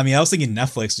 No, I mean, I was thinking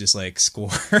Netflix just like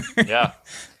score. Yeah,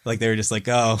 like they were just like,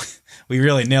 "Oh, we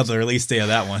really nailed the release date of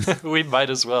that one." We might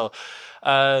as well.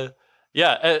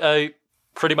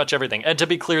 Pretty much everything. And to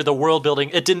be clear, the world building,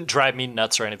 it didn't drive me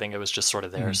nuts or anything. It was just sort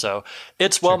of there. So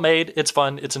it's well made. It's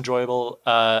fun. It's enjoyable.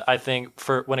 I think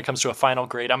for when it comes to a final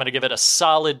grade, I'm going to give it a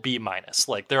solid B-.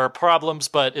 Like there are problems,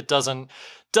 but it doesn't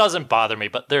bother me,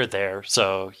 but they're there.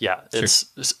 So yeah, it's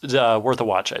worth a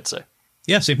watch, I'd say.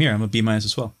 Yeah, same here. I'm a B-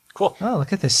 as well. Cool. Oh,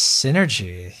 look at this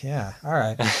synergy. Yeah. All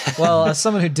right. Well, as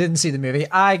someone who didn't see the movie,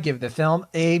 I give the film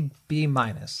a B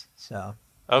minus. So,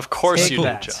 Of course Take you do,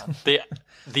 that. John.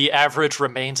 The average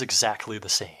remains exactly the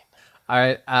same. all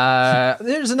right.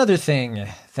 There's another thing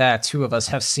that two of us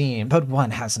have seen, but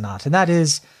one has not, and that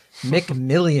is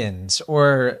McMillions,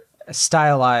 or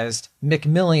stylized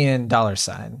McMillion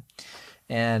 $.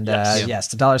 And yes,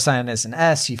 the $sign is an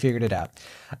S. You figured it out.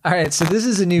 All right, so this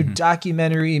is a new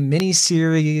documentary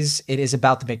miniseries. It is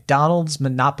about the McDonald's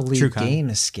Monopoly True crime. game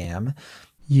scam.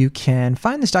 You can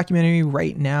find this documentary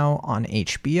right now on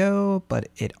HBO, but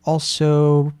it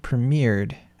also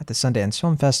premiered at the Sundance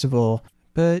Film Festival.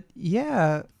 But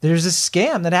yeah, there's a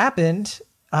scam that happened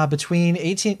between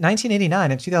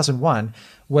 1989 and 2001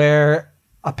 where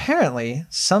apparently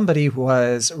somebody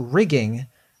was rigging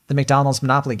the McDonald's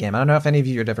Monopoly game. I don't know if any of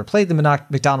you had ever played the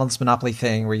McDonald's Monopoly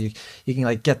thing where you can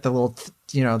like get the little,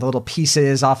 the little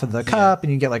pieces off of the cup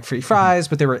and you get like free fries,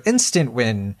 but they were instant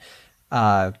win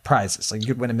prizes. Like you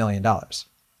could win $1 million.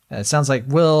 It sounds like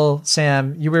Will,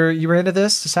 Sam, you were into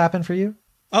this? This happened for you?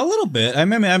 A little bit. I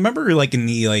remember like in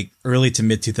the like early to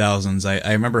mid 2000s,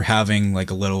 I remember having like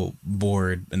a little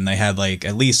board and they had like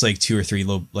at least like 2 or 3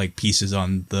 little like pieces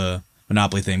on the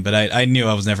Monopoly thing, but I knew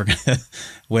I was never going to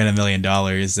win $1 million.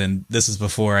 And this is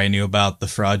before I knew about the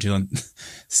fraudulent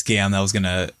scam that was going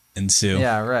to ensue.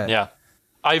 Yeah, right. Yeah.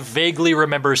 I vaguely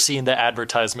remember seeing the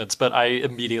advertisements, but I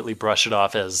immediately brush it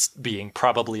off as being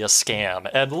probably a scam.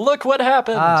 And look what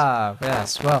happened. Ah,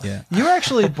 yes. Well, Yeah. you were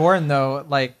actually born though,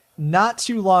 like not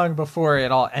too long before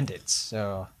it all ended.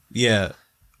 So Yeah.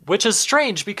 Which is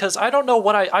strange because I don't know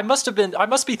what I must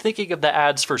be thinking of the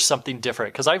ads for something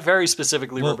different because I very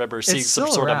specifically remember seeing some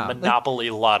still sort around. of Monopoly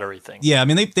lottery thing. Yeah, I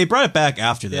mean they brought it back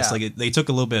after this. Yeah. Like they took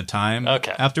a little bit of time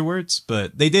Okay. afterwards,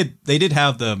 but they did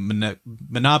have the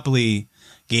Monopoly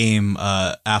game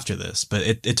after this, but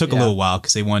it took a little while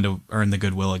because they wanted to earn the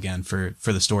goodwill again for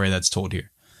the story that's told here.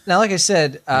 now, like I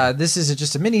said, this is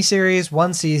just a mini series,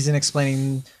 one season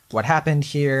explaining what happened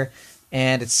here.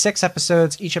 And it's 6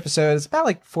 episodes. Each episode is about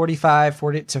like 40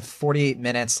 to 48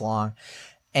 minutes long.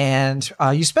 And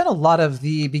you spent a lot of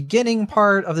the beginning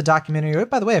part of the documentary. Oh,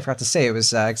 by the way, I forgot to say it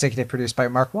was executive produced by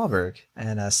Mark Wahlberg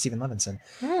and Stephen Levinson.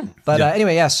 But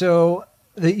anyway, yeah. So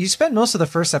you spent most of the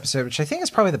first episode, which I think is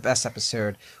probably the best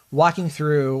episode, walking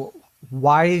through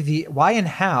why and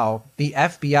how the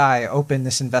FBI opened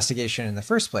this investigation in the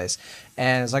first place.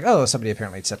 And it's like, oh, somebody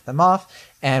apparently tipped them off.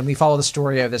 And we follow the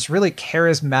story of this really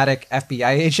charismatic FBI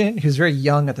agent who's very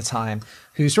young at the time,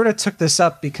 who sort of took this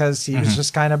up because he was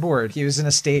just kind of bored. He was in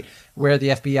a state where the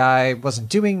FBI wasn't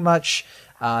doing much.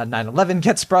 9/11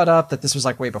 gets brought up, that this was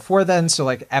like way before then. So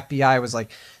like FBI was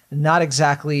like not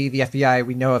exactly the FBI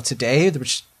we know of today,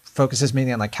 which focuses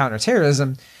mainly on like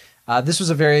counterterrorism. This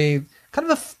was a very kind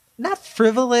of not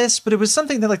frivolous, but it was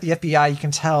something that like the FBI, you can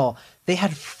tell they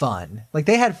had fun. Like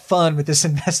they had fun with this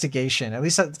investigation. At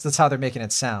least that's how they're making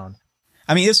it sound.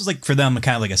 I mean, this was like for them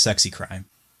kind of like a sexy crime,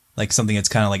 like something that's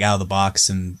kind of like out of the box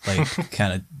and like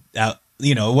kind of out.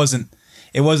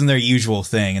 It wasn't their usual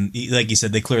thing, and like you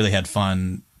said, they clearly had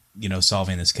fun,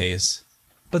 solving this case.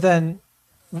 But then,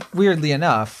 weirdly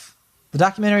enough, the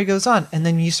documentary goes on, and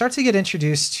then you start to get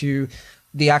introduced to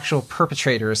the actual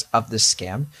perpetrators of this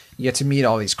scam. You get to meet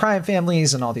all these crime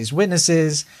families and all these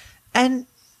witnesses, and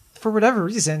for whatever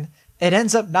reason, it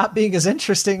ends up not being as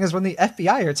interesting as when the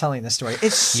FBI are telling the story.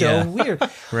 It's so weird.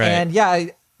 Right. And yeah,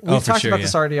 we've talked about yeah.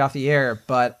 this already off the air,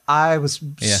 but I was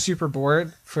Yeah. super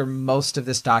bored for most of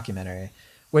this documentary,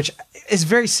 which is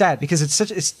very sad because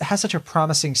it has such a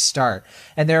promising start.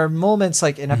 And there are moments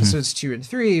like in episodes 2 and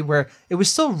 3 where it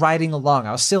was still riding along.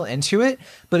 I was still into it,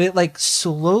 but it like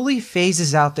slowly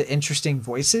phases out the interesting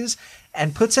voices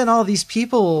and puts in all these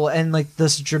people and like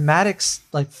this dramatic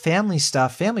like family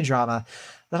drama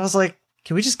that I was like,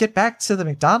 can we just get back to the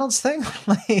McDonald's thing?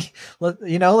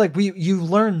 You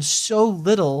learn so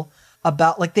little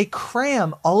about, like, they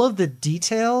cram all of the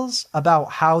details about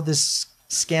how this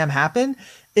scam happened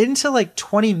into like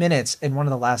 20 minutes in one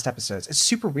of the last episodes. It's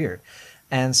super weird.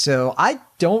 And so I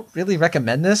don't really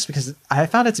recommend this because I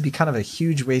found it to be kind of a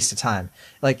huge waste of time.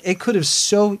 Like it could have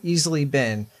so easily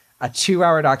been a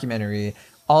 2-hour documentary,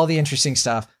 all the interesting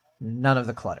stuff, none of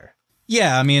the clutter.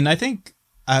 Yeah, I mean, I think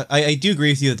I do agree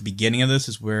with you at the beginning of this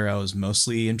is where I was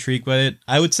mostly intrigued by it.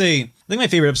 I would say, I think my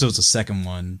favorite episode was the second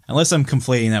one, unless I'm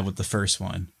conflating that with the first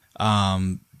one.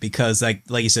 Because like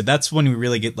you said, that's when we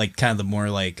really get like kind of the more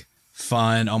like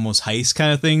fun, almost heist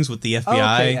kind of things with the FBI. Oh,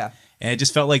 okay, yeah. And it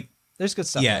just felt like, There's good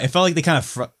stuff. yeah, there. it felt like they kind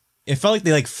of, it felt like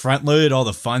they like front loaded all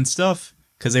the fun stuff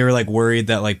because they were like worried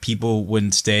that like people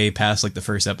wouldn't stay past like the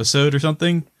first episode or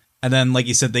something. And then, like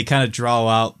you said, they kind of draw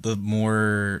out the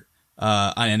more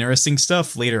uninteresting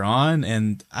stuff later on.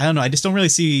 And I don't know. I just don't really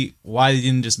see why they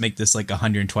didn't just make this like a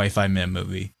 125-minute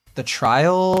movie. The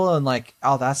trial and like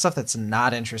all that stuff that's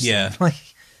not interesting. Yeah. Like,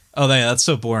 oh, that's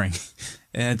so boring.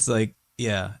 And it's like,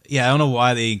 yeah. I don't know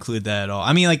why they include that at all.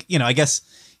 I mean, like, you know, I guess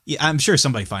I'm sure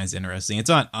somebody finds it interesting. It's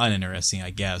not uninteresting, I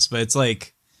guess, but it's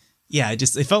like, yeah, it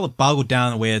felt boggled down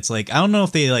in a way. It's like, I don't know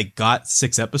if they like got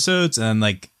 6 episodes and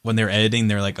like when they're editing,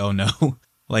 they're like, oh no,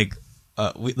 like,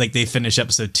 they finished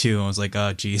episode 2 and was like,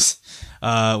 oh geez,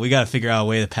 we got to figure out a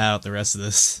way to pad out the rest of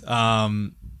this. But I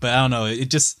don't know. It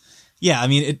just, yeah, I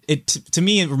mean, to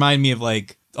me, it reminded me of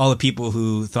like all the people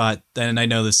who thought, and I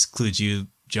know this includes you,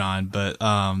 John, but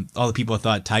all the people who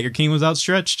thought Tiger King was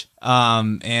outstretched.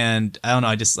 And I don't know,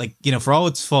 I just like, you know, for all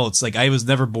its faults, like I was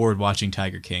never bored watching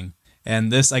Tiger King.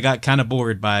 And this, I got kind of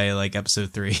bored by like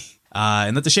episode 3.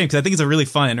 And that's a shame because I think it's a really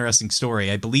fun, interesting story.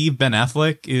 I believe Ben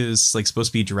Affleck is like supposed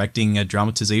to be directing a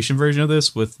dramatization version of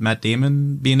this with Matt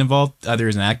Damon being involved, either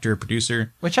as an actor or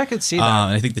producer. which I could see that.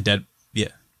 And I think yeah.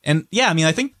 And yeah, I mean,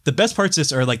 I think the best parts of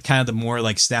this are like kind of the more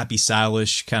like snappy,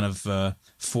 stylish kind of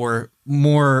for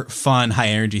more fun, high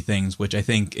energy things, which I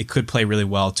think it could play really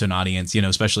well to an audience, you know,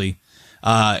 especially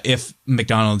if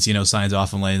McDonald's, you know, signs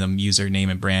off and letting them use their name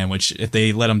and brand, which if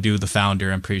they let them do the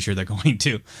founder, I'm pretty sure they're going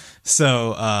to.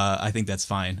 So I think that's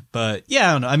fine. But yeah,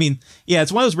 I don't know. I mean, yeah,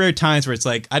 it's one of those rare times where it's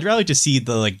like, I'd rather just see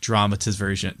the like dramatized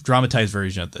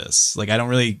version of this. Like, I don't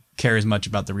really care as much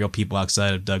about the real people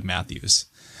outside of Doug Matthews.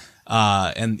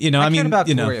 And, you know, I mean, about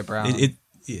you know, Gloria Brown.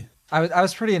 Yeah. I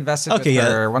was pretty invested with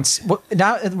her once,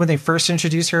 not when they first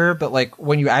introduced her, but like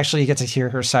when you actually get to hear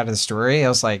her side of the story, I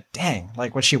was like, dang,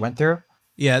 like what she went through.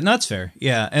 Yeah, no, that's fair.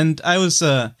 Yeah, and I was,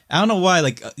 I don't know why,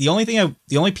 like the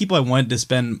only people I wanted to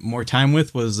spend more time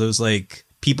with was those like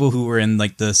people who were in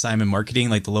like the Simon marketing,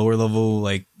 like the lower level,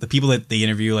 like the people that they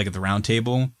interview like at the round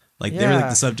table. Like they were like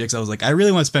the subjects. I was like, I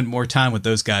really want to spend more time with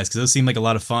those guys because those seem like a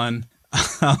lot of fun.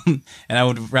 And I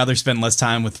would rather spend less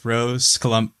time with Rose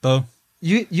Colombo.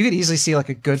 You could easily see like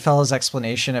a Goodfellas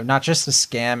explanation of not just the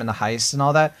scam and the heist and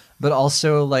all that, but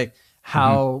also like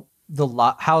how the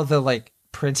like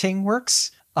printing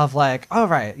works of like, all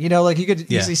right, you know, like you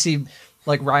could easily see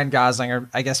like Ryan Gosling or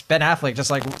I guess Ben Affleck just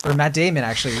like, or Matt Damon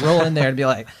actually roll in there and be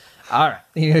like, all right,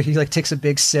 you know, he like takes a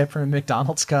big sip from a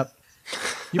McDonald's cup.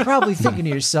 You're probably thinking to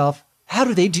yourself, how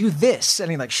do they do this?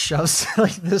 And he like shoves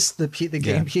like the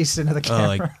game piece into the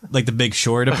camera. like the Big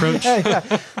Short approach.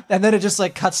 yeah. And then it just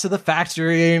like cuts to the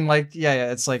factory and like,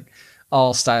 it's like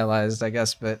all stylized, I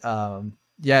guess. But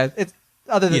it's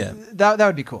other than that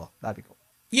would be cool. That'd be cool.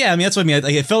 Yeah, I mean, that's what I mean.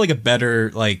 Like, it felt like a better,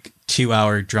 like,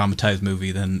 2-hour dramatized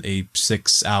movie than a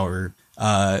 6-hour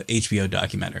HBO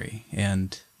documentary.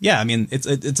 And, yeah, I mean, it's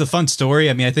a fun story.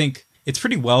 I mean, I think it's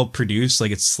pretty well produced.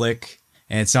 Like, it's slick.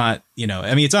 And it's not, you know,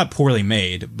 I mean, it's not poorly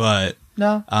made. But,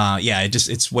 no.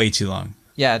 It's way too long.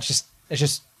 Yeah, it's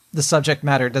just the subject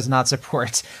matter does not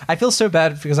support. I feel so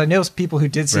bad because I know people who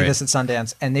did see this at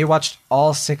Sundance. And they watched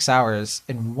all 6 hours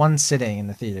in one sitting in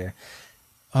the theater.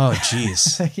 Oh,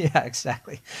 jeez. Yeah,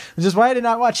 exactly. Which is why I did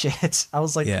not watch it. I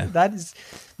was like, that is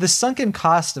the sunken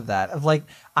cost of that. Of like,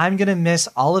 I'm going to miss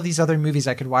all of these other movies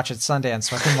I could watch at Sundance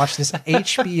so I can watch this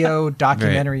HBO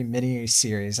documentary mini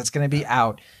series that's going to be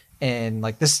out. And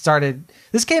like, this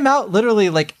came out literally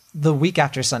like the week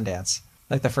after Sundance,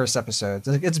 like the first episode.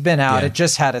 It's been out. It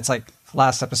just had its like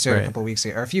last episode a couple weeks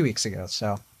ago or a few weeks ago.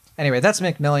 So anyway, that's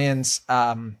McMillions.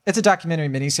 It's a documentary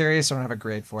miniseries, so I don't have a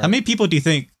grade for it. How many people do you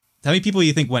think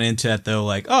went into it though?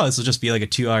 Like, oh, this will just be like a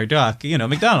 2-hour doc. You know,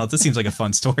 McDonald's. This seems like a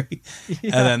fun story.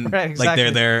 And then like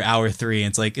they're there hour 3, and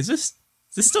it's like, is this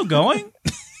still going?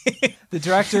 The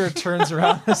director turns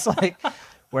around. And it's like,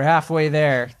 we're halfway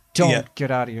there. Don't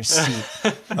get out of your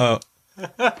seat. Oh,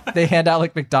 they hand out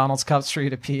like McDonald's cups for you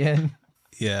to pee in.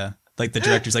 Yeah, like the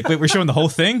director's like, wait, we're showing the whole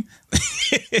thing.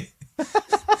 Oh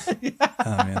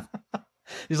man,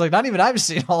 he's like, not even I've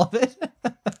seen all of it.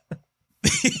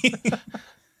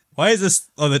 Why is this?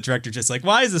 Oh, the director just like,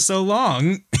 why is this so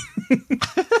long?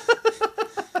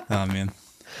 Oh man,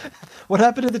 what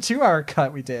happened to the 2-hour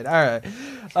cut we did? All right,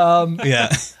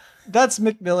 that's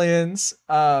McMillions.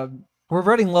 We're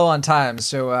running low on time,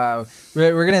 so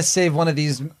we're gonna save one of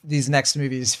these next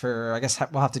movies for, I guess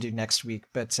we'll have to do next week.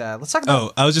 But let's talk about.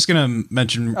 Oh, I was just gonna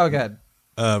mention. Oh, good.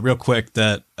 Real quick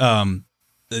that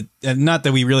not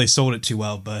that we really sold it too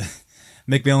well, but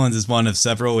McMillions is one of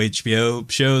several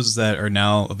HBO shows that are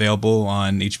now available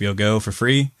on HBO Go for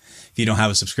free. If you don't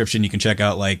have a subscription, you can check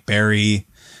out like Barry,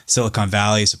 Silicon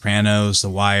Valley, Sopranos, The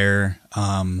Wire.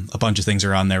 A bunch of things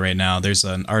are on there right now. There's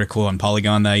an article on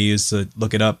Polygon that I use to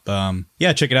look it up.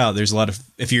 Yeah, check it out. There's a lot of,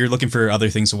 if you're looking for other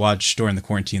things to watch during the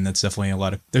quarantine, that's definitely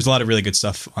there's a lot of really good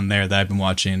stuff on there that I've been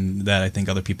watching that I think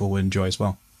other people would enjoy as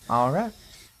well. All right.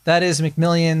 That is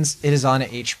McMillions. It is on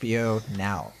HBO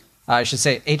Now. I should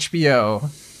say HBO ...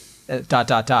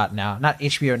 now, not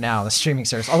HBO Now, the streaming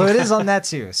service, although it is on that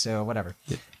too, so whatever.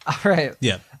 Yeah. All right.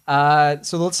 Yeah.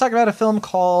 So let's talk about a film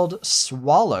called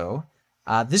Swallow.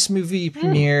 This movie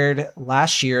premiered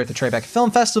last year at the Tribeca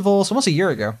Film Festival, so almost a year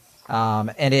ago.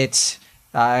 And it,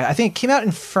 I think it came out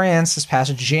in France this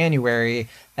past January,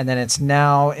 and then it's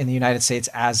now in the United States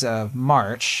as of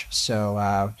March.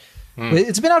 So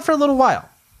it's been out for a little while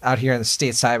out here in the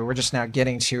stateside, but we're just now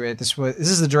getting to it. This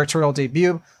is the directorial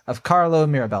debut of Carlo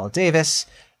Mirabella Davis,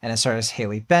 and it stars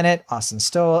Haley Bennett, Austin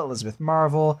Stowell, Elizabeth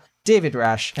Marvel, David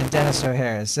Rash, and Dennis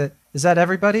O'Hare. Is that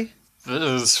everybody?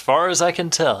 As far as I can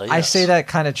tell, yes. I say that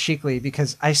kind of cheekily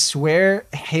because I swear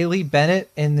Haley Bennett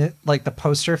in the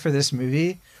poster for this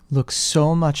movie looks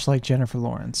so much like Jennifer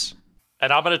Lawrence.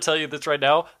 And I'm going to tell you this right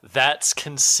now, that's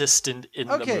consistent in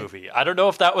the movie. I don't know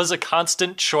if that was a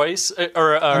constant choice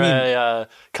or a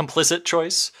complicit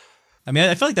choice. I mean,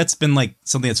 I feel like that's been like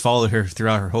something that's followed her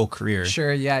throughout her whole career.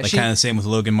 Sure, yeah. Like kind of the same with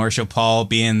Logan Marshall Paul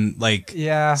being like,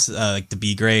 like the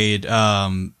B grade.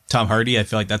 Tom Hardy, I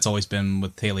feel like that's always been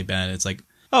with Haley Bennett. It's like,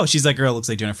 oh, she's that girl, looks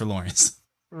like Jennifer Lawrence.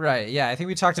 Right. Yeah, I think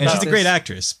we talked about. And she's a great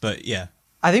actress, but yeah.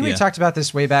 I think we talked about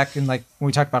this way back in when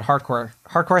we talked about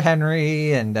Hardcore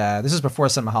Henry, and this is before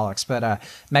Cinemaholics, but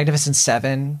Magnificent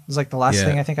Seven was like the last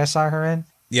thing I think I saw her in.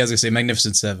 Yeah, I was gonna say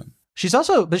Magnificent Seven. She is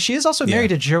also married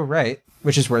to Joe Wright,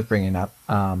 which is worth bringing up.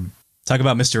 Talk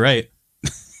about Mr. Wright.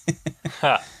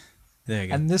 There you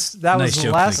go. And that was the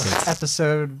last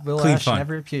episode Will Ash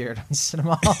never appeared on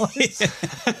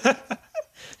Cinemaholics.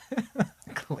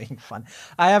 Clean fun.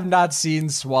 I have not seen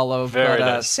Swallow, but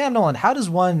nice. Sam Nolan, how does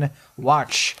one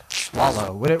watch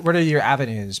Swallow? What are your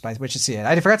avenues by which to see it?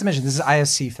 I forgot to mention, this is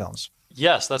IFC Films.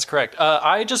 Yes, that's correct.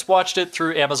 I just watched it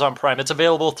through Amazon Prime. It's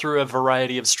available through a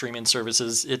variety of streaming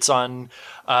services. It's on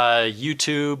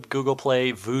YouTube, Google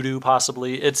Play, Vudu,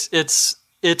 possibly. It's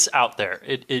out there.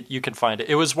 You can find it.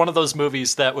 It was one of those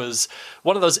movies that was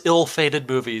one of those ill-fated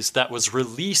movies that was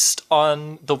released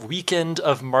on the weekend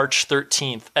of March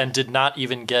 13th and did not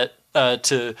even get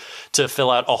to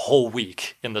fill out a whole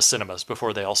week in the cinemas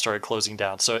before they all started closing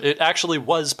down. So it actually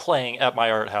was playing at my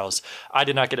art house. I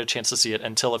did not get a chance to see it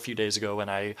until a few days ago when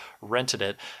I rented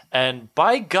it. And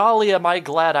by golly, am I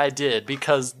glad I did,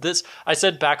 because I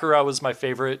said Bacurau was my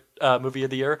favorite movie of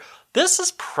the year. This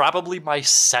is probably my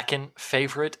second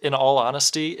favorite, in all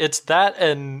honesty. It's that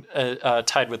and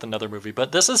tied with another movie,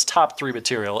 but this is top 3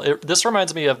 material. This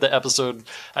reminds me of the episode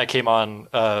I came on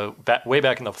way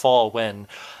back in the fall when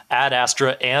Ad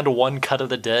Astra and One Cut of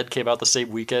the Dead came out the same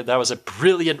weekend. That was a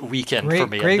brilliant weekend for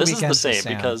me. And this is the same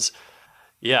because,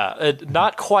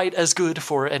 not quite as good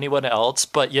for anyone else,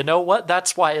 but you know what?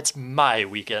 That's why it's my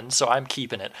weekend, so I'm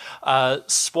keeping it.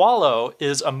 Swallow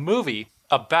is a movie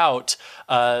about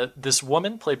this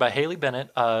woman played by Haley Bennett,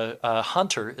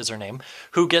 Hunter is her name,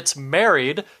 who gets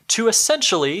married to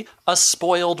essentially a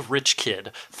spoiled rich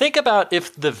kid. Think about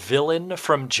if the villain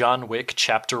from John Wick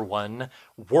Chapter 1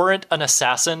 weren't an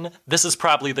assassin, this is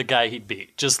probably the guy he'd be.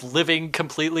 Just living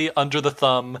completely under the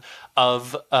thumb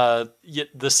of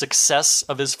the success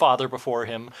of his father before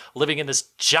him, living in this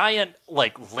giant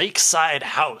lakeside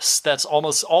house that's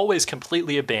almost always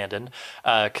completely abandoned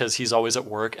because he's always at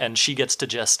work, and she gets to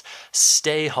just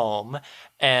stay home.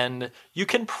 And you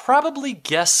can probably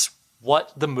guess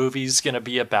what the movie's going to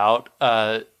be about,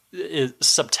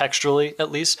 subtextually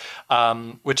at least,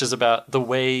 which is about the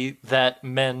way that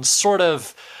men sort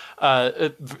of,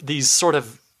 these sort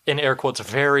of, in air quotes,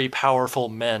 very powerful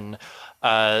men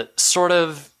sort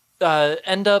of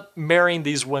end up marrying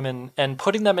these women and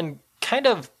putting them in kind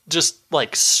of just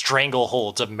like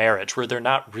strangleholds of marriage where they're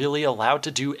not really allowed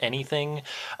to do anything.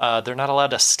 They're not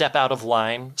allowed to step out of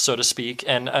line, so to speak.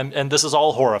 And this is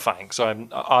all horrifying. So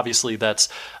obviously that's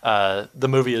the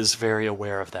movie is very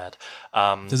aware of that.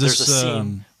 There's a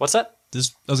scene. What's that? I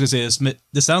was gonna say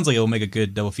this sounds like it'll make a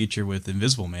good double feature with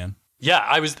Invisible Man.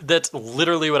 Yeah, that's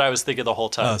literally what I was thinking the whole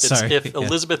time. Oh, sorry. If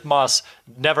Elizabeth Moss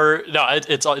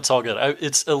it's all good.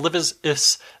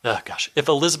 If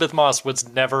Elizabeth Moss was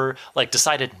never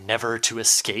decided never to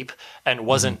escape and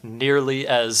wasn't nearly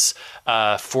as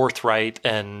forthright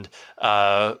and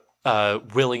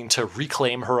willing to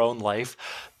reclaim her own life,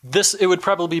 it would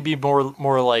probably be more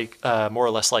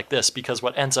or less like this, because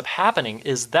what ends up happening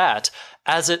is that,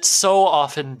 as it so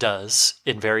often does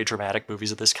in very dramatic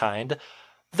movies of this kind,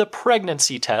 the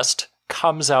pregnancy test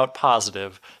comes out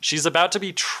positive. She's about to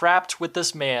be trapped with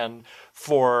this man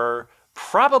for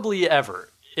probably ever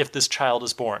if this child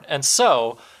is born. And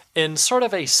so, in sort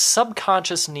of a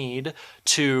subconscious need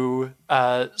to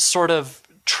sort of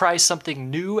try something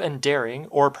new and daring,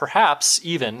 or perhaps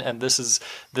even, and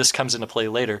this comes into play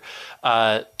later,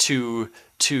 to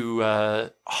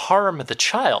harm the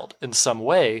child in some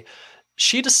way,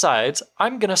 she decides,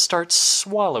 I'm going to start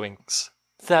swallowing things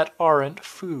that aren't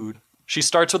food. She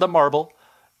starts with a marble,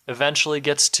 eventually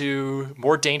gets to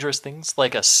more dangerous things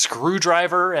like a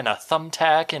screwdriver and a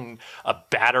thumbtack and a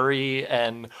battery,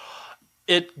 and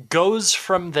it goes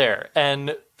from there.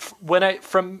 And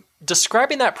from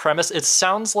describing that premise, it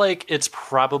sounds like it's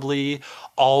probably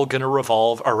all going to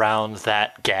revolve around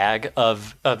that gag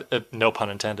of no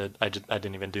pun intended. I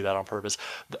didn't even do that on purpose.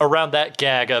 Around that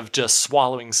gag of just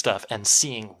swallowing stuff and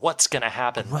seeing what's going to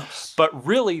happen. Gross. But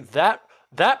really, that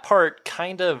part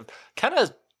kind of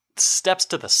steps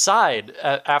to the side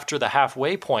after the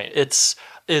halfway point.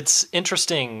 It's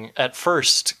interesting at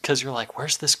first because you're like,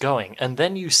 where's this going? And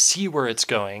then you see where it's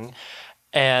going,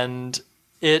 and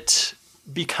it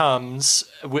becomes,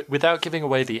 without giving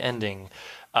away the ending,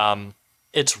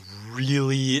 it's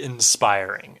really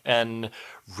inspiring and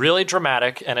really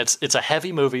dramatic, and it's a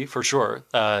heavy movie for sure,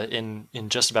 in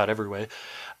just about every way,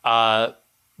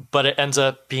 but it ends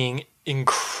up being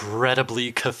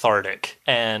incredibly cathartic,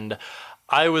 and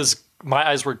my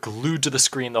eyes were glued to the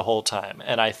screen the whole time,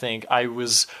 and I think I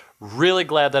was really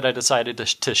glad that I decided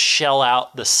to shell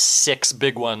out the 6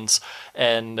 big ones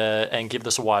and give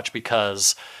this a watch,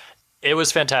 because it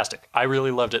was fantastic. I really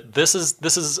loved it. This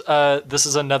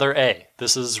is another A.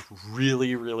 This is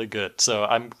really, really good.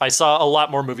 So I saw a lot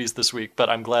more movies this week, but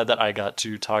I'm glad that I got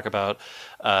to talk about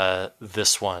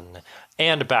this one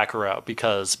and Baccarat,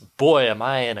 because boy, am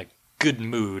I in a good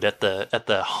mood at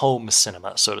the home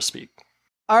cinema, so to speak.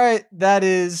 All right, that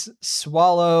is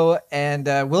Swallow, and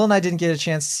Will and I didn't get a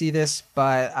chance to see this,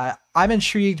 but I'm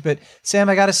intrigued. But Sam,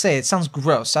 I gotta say, it sounds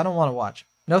gross. I don't want to watch.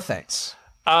 No thanks.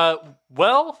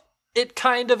 Well, it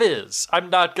kind of is. I'm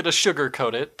not gonna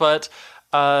sugarcoat it, but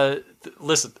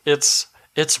listen, it's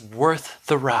worth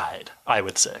the ride, I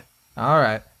would say. All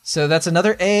right, so that's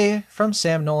another A from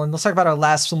Sam Nolan. Let's talk about our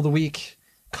last film of the week,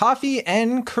 Coffee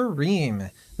and Kareem.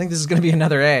 I think this is gonna be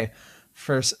another A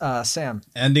for Sam.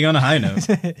 Ending on a high note.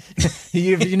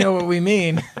 you know what we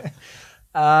mean.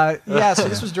 So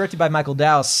this was directed by Michael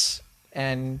Dowse,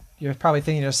 and you're probably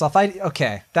thinking to yourself,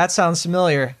 okay, that sounds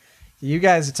familiar. You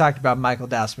guys have talked about Michael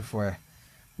Dowse before.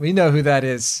 We know who that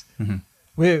is. Mm-hmm.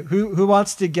 Who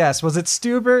wants to guess? Was it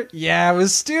Stuber? Yeah, it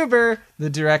was Stuber. The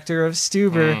director of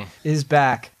Stuber is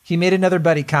back. He made another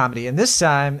buddy comedy, and this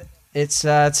time it's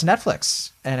Netflix,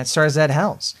 and it stars Ed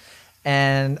Helms.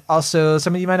 And also,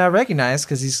 some of you might not recognize,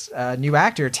 because he's a new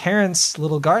actor, Terrence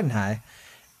Little Gardenhigh.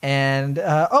 And,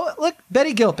 look,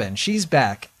 Betty Gilpin, she's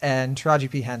back. And Taraji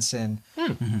P. Henson.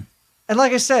 Mm-hmm. And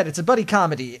like I said, it's a buddy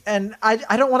comedy. And I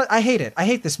don't want to, I hate it. I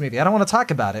hate this movie. I don't want to talk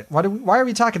about it. Why are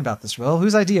we talking about this, Will?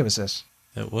 Whose idea was this?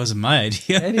 It wasn't my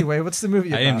idea. Anyway, what's the movie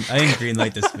about? I didn't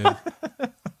greenlight this movie.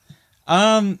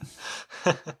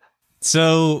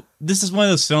 So, this is one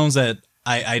of those films that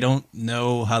I don't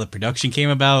know how the production came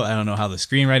about. I don't know how the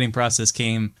screenwriting process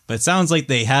came, but it sounds like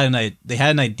they had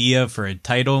an idea for a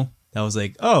title that was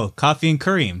like, oh, Coffee and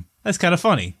Kareem. That's kind of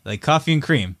funny. Like Coffee and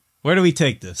Cream. Where do we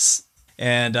take this?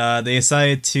 And they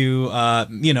decided to,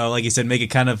 like you said, make it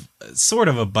kind of sort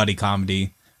of a buddy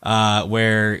comedy,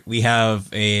 where we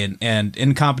have an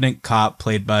incompetent cop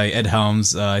played by Ed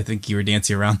Helms. I think you were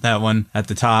dancing around that one at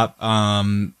the top.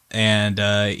 And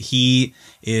he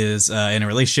is in a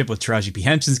relationship with Taraji P.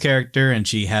 Henson's character, and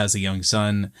she has a young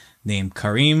son named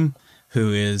Kareem,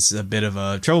 who is a bit of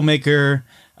a troublemaker,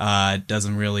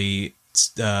 doesn't really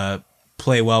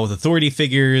play well with authority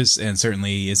figures, and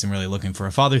certainly isn't really looking for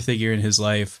a father figure in his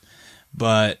life.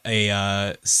 But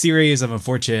a series of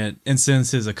unfortunate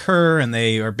instances occur, and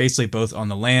they are basically both on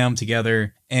the lam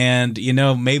together. And,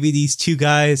 maybe these two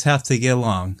guys have to get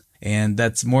along. And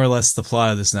that's more or less the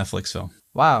plot of this Netflix film.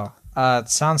 Wow. It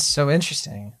sounds so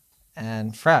interesting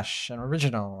and fresh and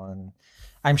original. And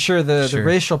I'm sure the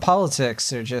racial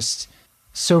politics are just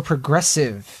so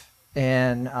progressive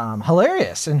and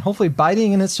hilarious, and hopefully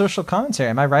biting in its social commentary.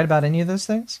 Am I right about any of those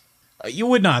things? You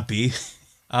would not be.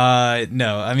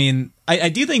 No, I mean, I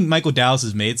do think Michael Dowse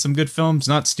has made some good films,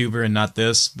 not Stuber and not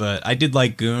this, but I did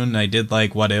like Goon, I did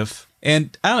like What If,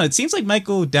 And I don't know, it seems like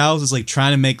Michael Dowles is like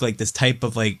trying to make like this type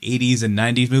of like 80s and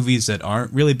 90s movies that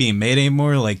aren't really being made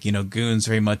anymore. Like, you know, Goon's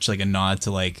very much like a nod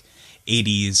to like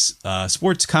 80s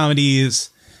sports comedies.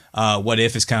 What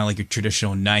If is kind of like your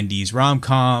traditional 90s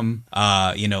rom-com.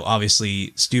 You know,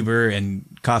 obviously Stuber and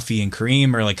Coffee and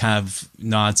Kareem are like kind of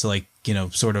nods to like, you know,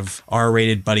 sort of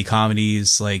R-rated buddy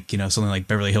comedies, like, you know, something like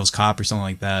Beverly Hills Cop or something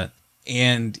like that.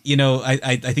 And, you know,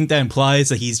 I think that implies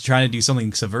that he's trying to do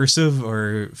something subversive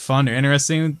or fun or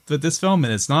interesting with this film,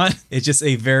 and it's not. It's just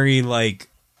a very, like,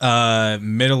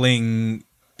 middling,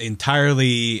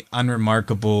 entirely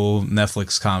unremarkable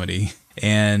Netflix comedy.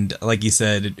 And like you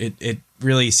said, it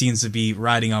really seems to be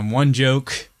riding on one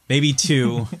joke, maybe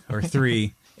two or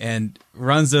three, and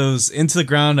runs those into the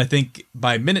ground, I think,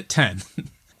 by minute 10.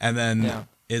 And then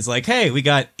is like, hey, we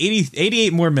got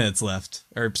 88 more minutes left.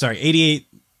 Or, sorry, 88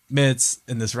 minutes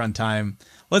in this runtime.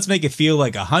 Let's make it feel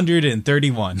like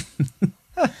 131.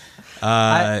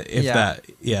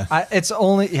 It's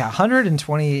only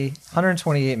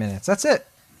 128 minutes. That's it.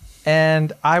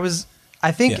 And I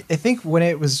think when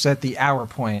it was at the hour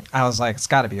point, I was like, it's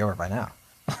got to be over by now.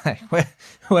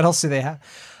 What else do they have?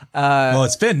 Well,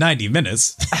 it's been 90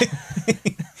 minutes.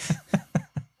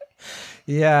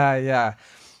 Yeah.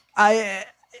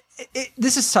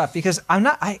 This is tough because I'm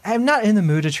not in the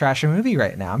mood to trash a movie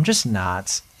right now. I'm just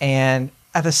not. And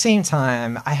at the same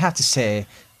time, I have to say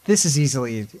this is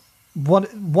easily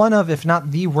one of, if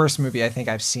not the worst movie I think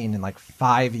I've seen in like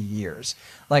 5 years.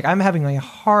 Like, I'm having a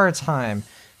hard time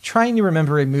trying to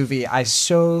remember a movie I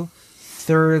so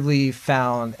thoroughly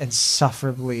found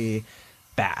insufferably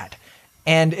bad.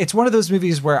 And it's one of those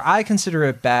movies where I consider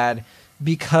it bad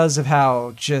because of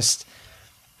how just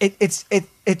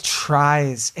it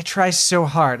tries so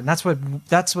hard, and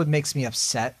that's what makes me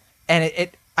upset. And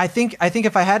I think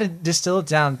if I had to distill it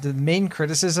down, the main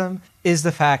criticism is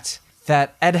the fact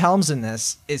that Ed Helms in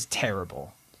this is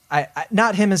terrible. I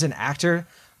not him as an actor,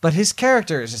 but his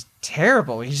character is just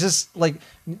terrible. He's just like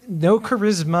no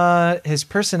charisma. His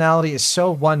personality is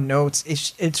so one note.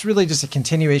 It's really just a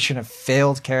continuation of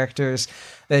failed characters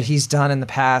that he's done in the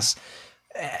past.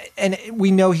 And we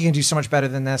know he can do so much better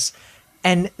than this.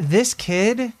 And this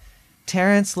kid,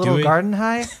 Terrence Little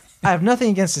Gardenhigh, I have nothing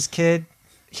against this kid.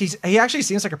 He actually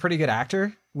seems like a pretty good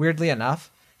actor, weirdly enough.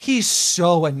 He's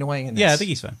so annoying in this. Yeah, I think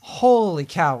he's fine. Holy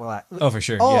cow. Oh, for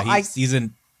sure. Oh, yeah, he's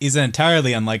an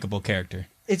entirely unlikable character.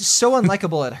 It's so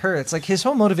unlikable it hurts. Like, his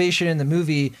whole motivation in the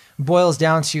movie boils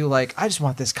down to, like, I just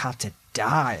want this cop to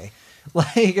die.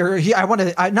 Like, or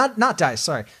not die,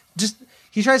 sorry. Just,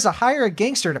 he tries to hire a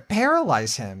gangster to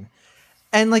paralyze him.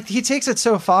 And, like, he takes it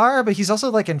so far, but he's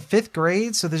also, like, in 5th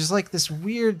grade, so there's, like, this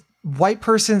weird white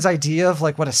person's idea of,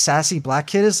 like, what a sassy black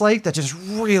kid is like that just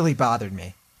really bothered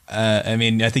me. I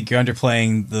mean, I think you're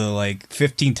underplaying the, like,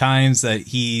 15 times that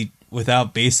he,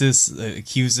 without basis,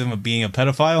 accused him of being a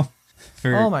pedophile.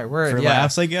 Oh, my word, for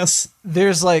laughs, I guess.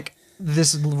 There's, like,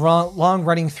 this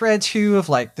long-running thread, too, of,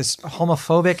 like, this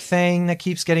homophobic thing that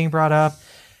keeps getting brought up.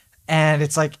 And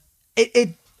it's, like,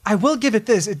 I will give it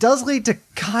this. It does lead to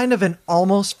kind of an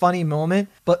almost funny moment,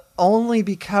 but only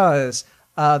because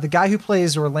the guy who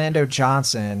plays Orlando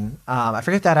Johnson, I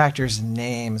forget that actor's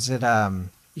name. Is it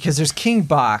because there's King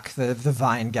Bach, the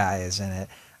Vine guy, is in it.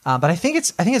 But I think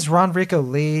it's Ron Rico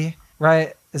Lee,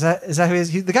 right? Is that who he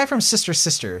is? The guy from Sister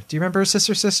Sister. Do you remember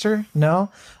Sister Sister?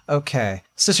 No? Okay.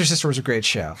 Sister Sister was a great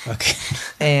show. Okay.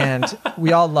 And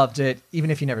we all loved it, even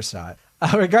if you never saw it.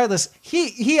 Regardless,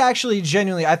 he actually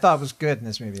genuinely, I thought, was good in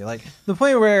this movie. Like, the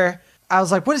point where I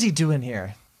was like, what is he doing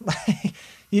here? Like,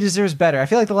 he deserves better. I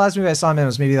feel like the last movie I saw him in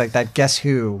was maybe like that Guess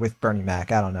Who with Bernie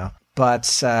Mac. I don't know.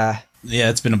 But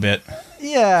yeah, it's been a bit.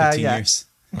 Yeah, 15 years.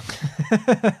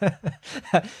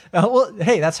 Well,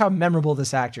 hey, that's how memorable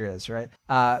this actor is, right?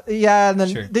 And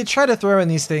then they try to throw in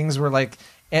these things where, like,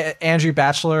 Andrew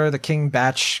Batchelor, the King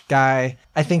Batch guy,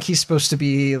 I think he's supposed to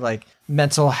be like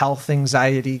mental health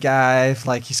anxiety guy,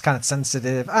 like he's kind of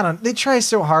sensitive. I don't know. They try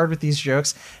so hard with these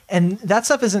jokes, and that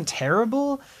stuff isn't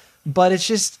terrible, but it's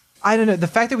just, I don't know. The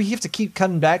fact that we have to keep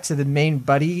cutting back to the main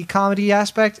buddy comedy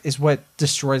aspect is what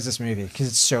destroys this movie, because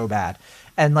it's so bad.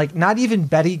 And, like, not even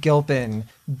Betty Gilpin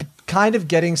kind of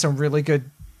getting some really good,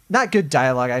 not good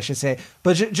dialogue, I should say,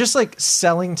 but just like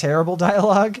selling terrible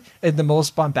dialogue in the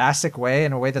most bombastic way,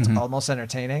 in a way that's almost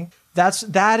entertaining.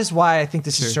 That is why I think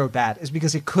this is so bad, is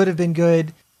because it could have been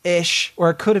good-ish, or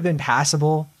it could have been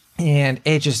passable, and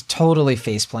it just totally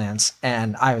face plants,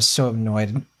 and I was so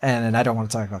annoyed, and I don't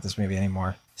want to talk about this movie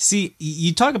anymore. See,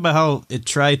 you talk about how it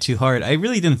tried too hard. I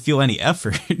really didn't feel any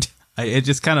effort. It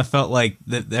just kind of felt like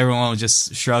that everyone was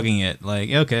just shrugging it, like,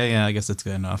 okay, yeah, I guess that's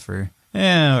good enough, or,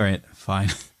 yeah, all right, fine.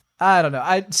 I don't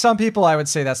know. Some people I would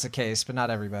say that's the case, but not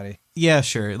everybody. Yeah,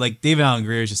 sure. Like David Allen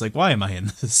Greer is just like, why am I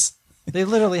in this? They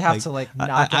literally have to knock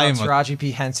out I am Taraji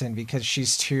P. Henson because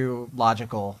she's too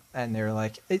logical, and they're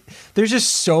like, there's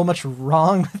just so much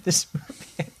wrong with this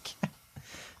movie.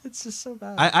 It's just so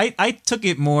bad. I took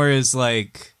it more as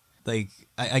like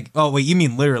oh wait, you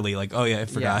mean literally? Like, oh yeah, I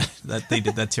forgot that they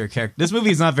did that to her character. This movie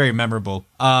is not very memorable.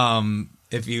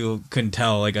 If you couldn't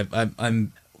tell, like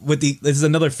I'm with this is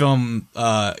another film.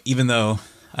 Even though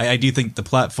I do think the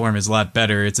platform is a lot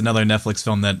better, it's another Netflix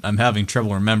film that I'm having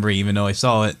trouble remembering, even though I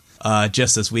saw it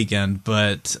just this weekend.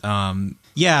 But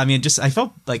yeah, I mean, I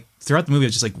felt like throughout the movie, I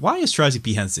was just like, why is Taraji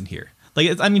P. Henson here?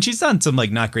 Like, I mean, she's done some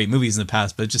like not great movies in the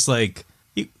past, but just like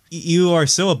you are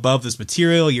so above this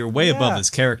material, you're way above this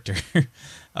character.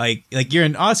 like you're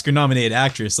an Oscar-nominated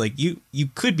actress. Like you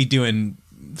could be doing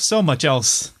so much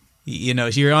else. You know,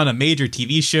 you're on a major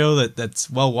TV show that's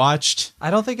well watched.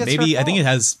 I don't think it's maybe. her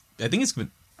fault. I think it's.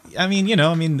 I mean, you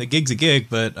know, the gig's a gig,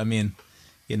 but I mean,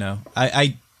 you know,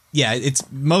 yeah, it's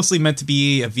mostly meant to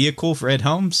be a vehicle for Ed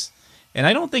Helms, and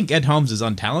I don't think Ed Helms is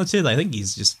untalented. I think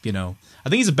he's just, you know, I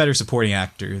think he's a better supporting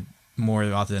actor more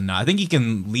often than not. I think he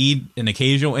can lead an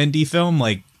occasional indie film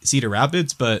like Cedar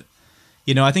Rapids, but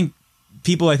you know, I think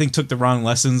people took the wrong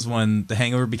lessons when The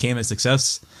Hangover became a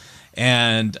success,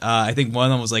 and I think one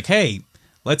of them was like, hey,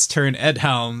 let's turn Ed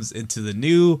Helms into the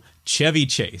new Chevy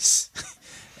Chase.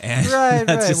 And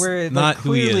that's just where not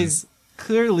who he is.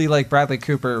 Clearly, like Bradley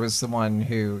Cooper was the one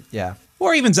who,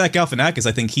 or even Zach Galifianakis.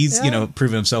 I think he's you know,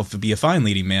 proven himself to be a fine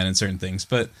leading man in certain things.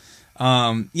 But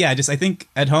I think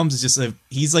Ed Helms is just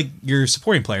he's like your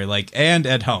supporting player, like, and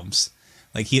Ed Helms,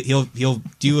 like he'll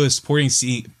do a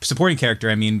supporting character.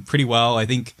 I mean, pretty well. I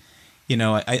think, you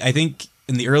know, I think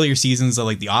in the earlier seasons of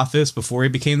like The Office before he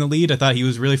became the lead, I thought he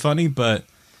was really funny, but.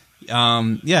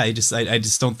 I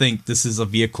just don't think this is a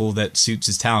vehicle that suits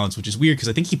his talents, which is weird because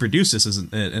I think he produced this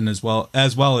and as well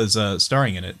as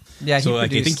starring in it. Yeah, so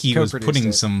like I think he was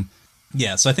putting some.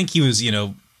 Yeah, so I think he was, you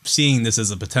know, seeing this as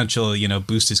a potential, you know,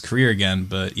 boost his career again.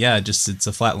 But yeah, it's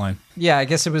a flat line. Yeah, I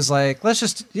guess it was like,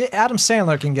 Adam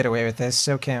Sandler can get away with this,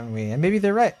 so can we? And maybe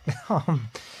they're right.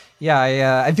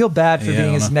 I feel bad for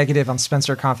being as negative on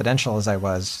Spencer Confidential as I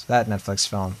was, that Netflix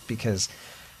film, because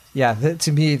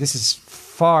to me this is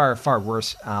far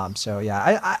worse.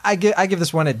 I give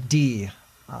this one a D,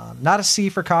 not a C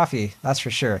for coffee, that's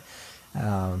for sure.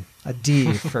 A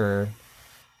D for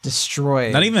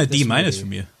destroy. Not even a D minus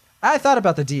from you. I thought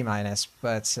about the D minus,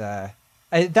 but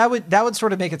that would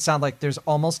sort of make it sound like there's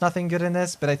almost nothing good in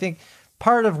this. But I think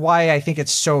part of why I think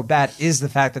it's so bad is the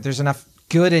fact that there's enough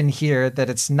good in here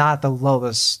that it's not the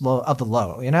lowest low of the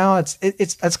low. You know,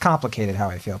 it's complicated how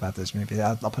I feel about this movie.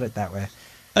 I'll put it that way.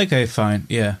 Okay, fine,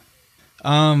 yeah.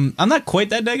 I'm not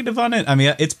quite that negative on it. I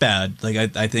mean, it's bad.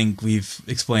 Like I think we've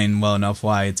explained well enough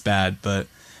why it's bad, but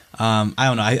I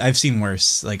don't know. I've seen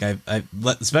worse. Like I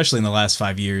especially in the last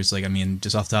 5 years. Like I mean,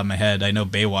 just off the top of my head, I know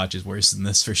Baywatch is worse than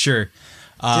this for sure.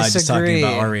 Just talking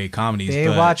about R-rated comedies.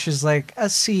 Baywatch is like a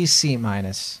C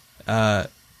minus. Nah,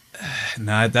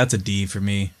 that's a D for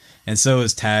me. And so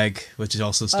is Tag, which is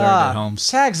also starred at Holmes.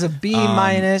 Tag's a B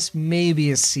minus, maybe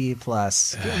a C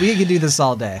plus. We can do this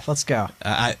all day. Let's go.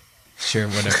 Sure,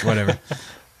 whatever.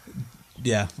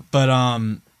 Yeah, but I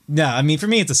mean, for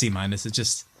me, it's a C minus. It's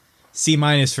just C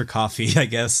minus for coffee, I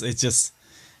guess.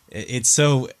 It's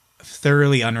so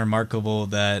thoroughly unremarkable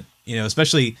that, you know,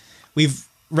 especially we've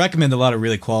recommended a lot of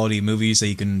really quality movies that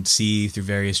you can see through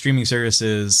various streaming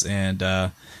services, and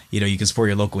you know, you can support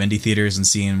your local indie theaters and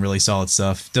seeing really solid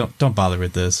stuff. Don't bother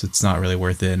with this. It's not really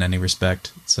worth it in any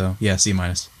respect. So yeah, C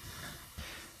minus.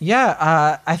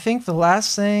 Yeah, I think the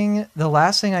last thing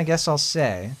I guess I'll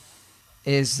say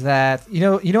is that you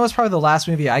know what's probably the last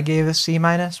movie I gave a C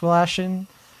minus, Will Ashton,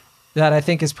 that I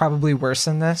think is probably worse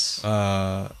than this.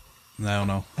 I don't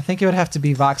know. I think it would have to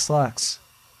be Vox Lux.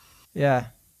 Yeah.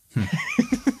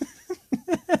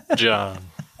 John.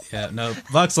 Yeah, no,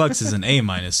 Vox Lux is an A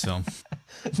minus film.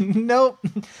 Nope.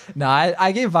 No,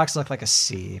 I gave Vox Lux like a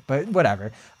C, but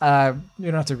whatever. You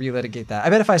don't have to relitigate that.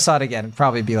 I bet if I saw it again, it'd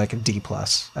probably be like a D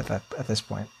plus at this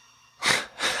point.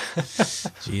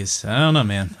 Jeez, I don't know,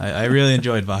 man. I really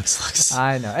enjoyed Vox Lux.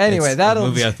 I know. Anyway, that's a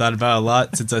movie I thought about a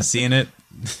lot since I've seen it.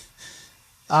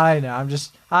 I know.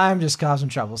 I'm just causing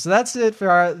trouble. So that's it for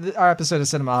our episode of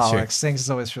Cinemaholics. Sure. Thanks as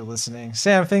always for listening.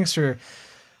 Sam, thanks for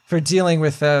dealing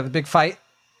with the big fight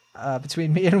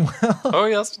between me and Will. Oh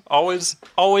yes,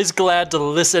 always glad to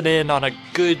listen in on a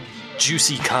good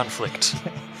juicy conflict.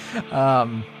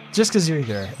 Just because you're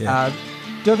here. Yeah.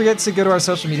 Don't forget to go to our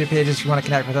social media pages if you want to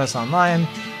connect with us online.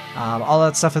 All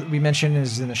that stuff that we mentioned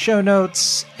is in the show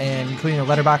notes, and including a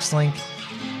letterbox link.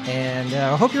 And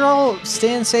I hope you're all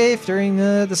staying safe during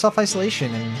the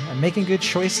self-isolation and making good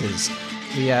choices.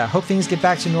 We hope things get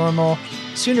back to normal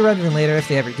sooner rather than later if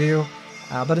they ever do.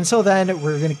 But until then,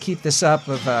 we're going to keep this up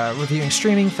of reviewing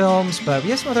streaming films, but we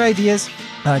have some other ideas,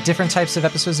 different types of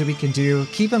episodes that we can do.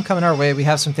 Keep them coming our way. We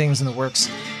have some things in the works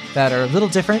that are a little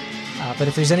different, but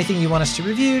if there's anything you want us to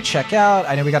review, check out.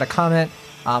 I know we got a comment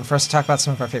for us to talk about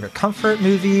some of our favorite comfort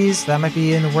movies. That might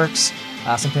be in the works,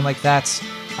 something like that.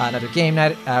 Another game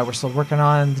night. We're still working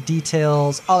on the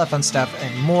details, all that fun stuff,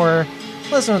 and more.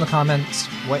 Let us know in the comments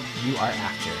what you are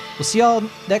after. We'll see y'all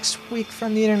next week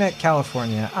from the Internet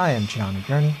California. I am John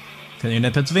McGurney. From the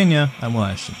Internet Pennsylvania, I'm Will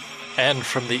Ashton. And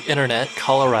from the Internet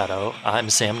Colorado, I'm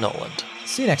Sam Noland.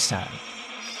 See you next time.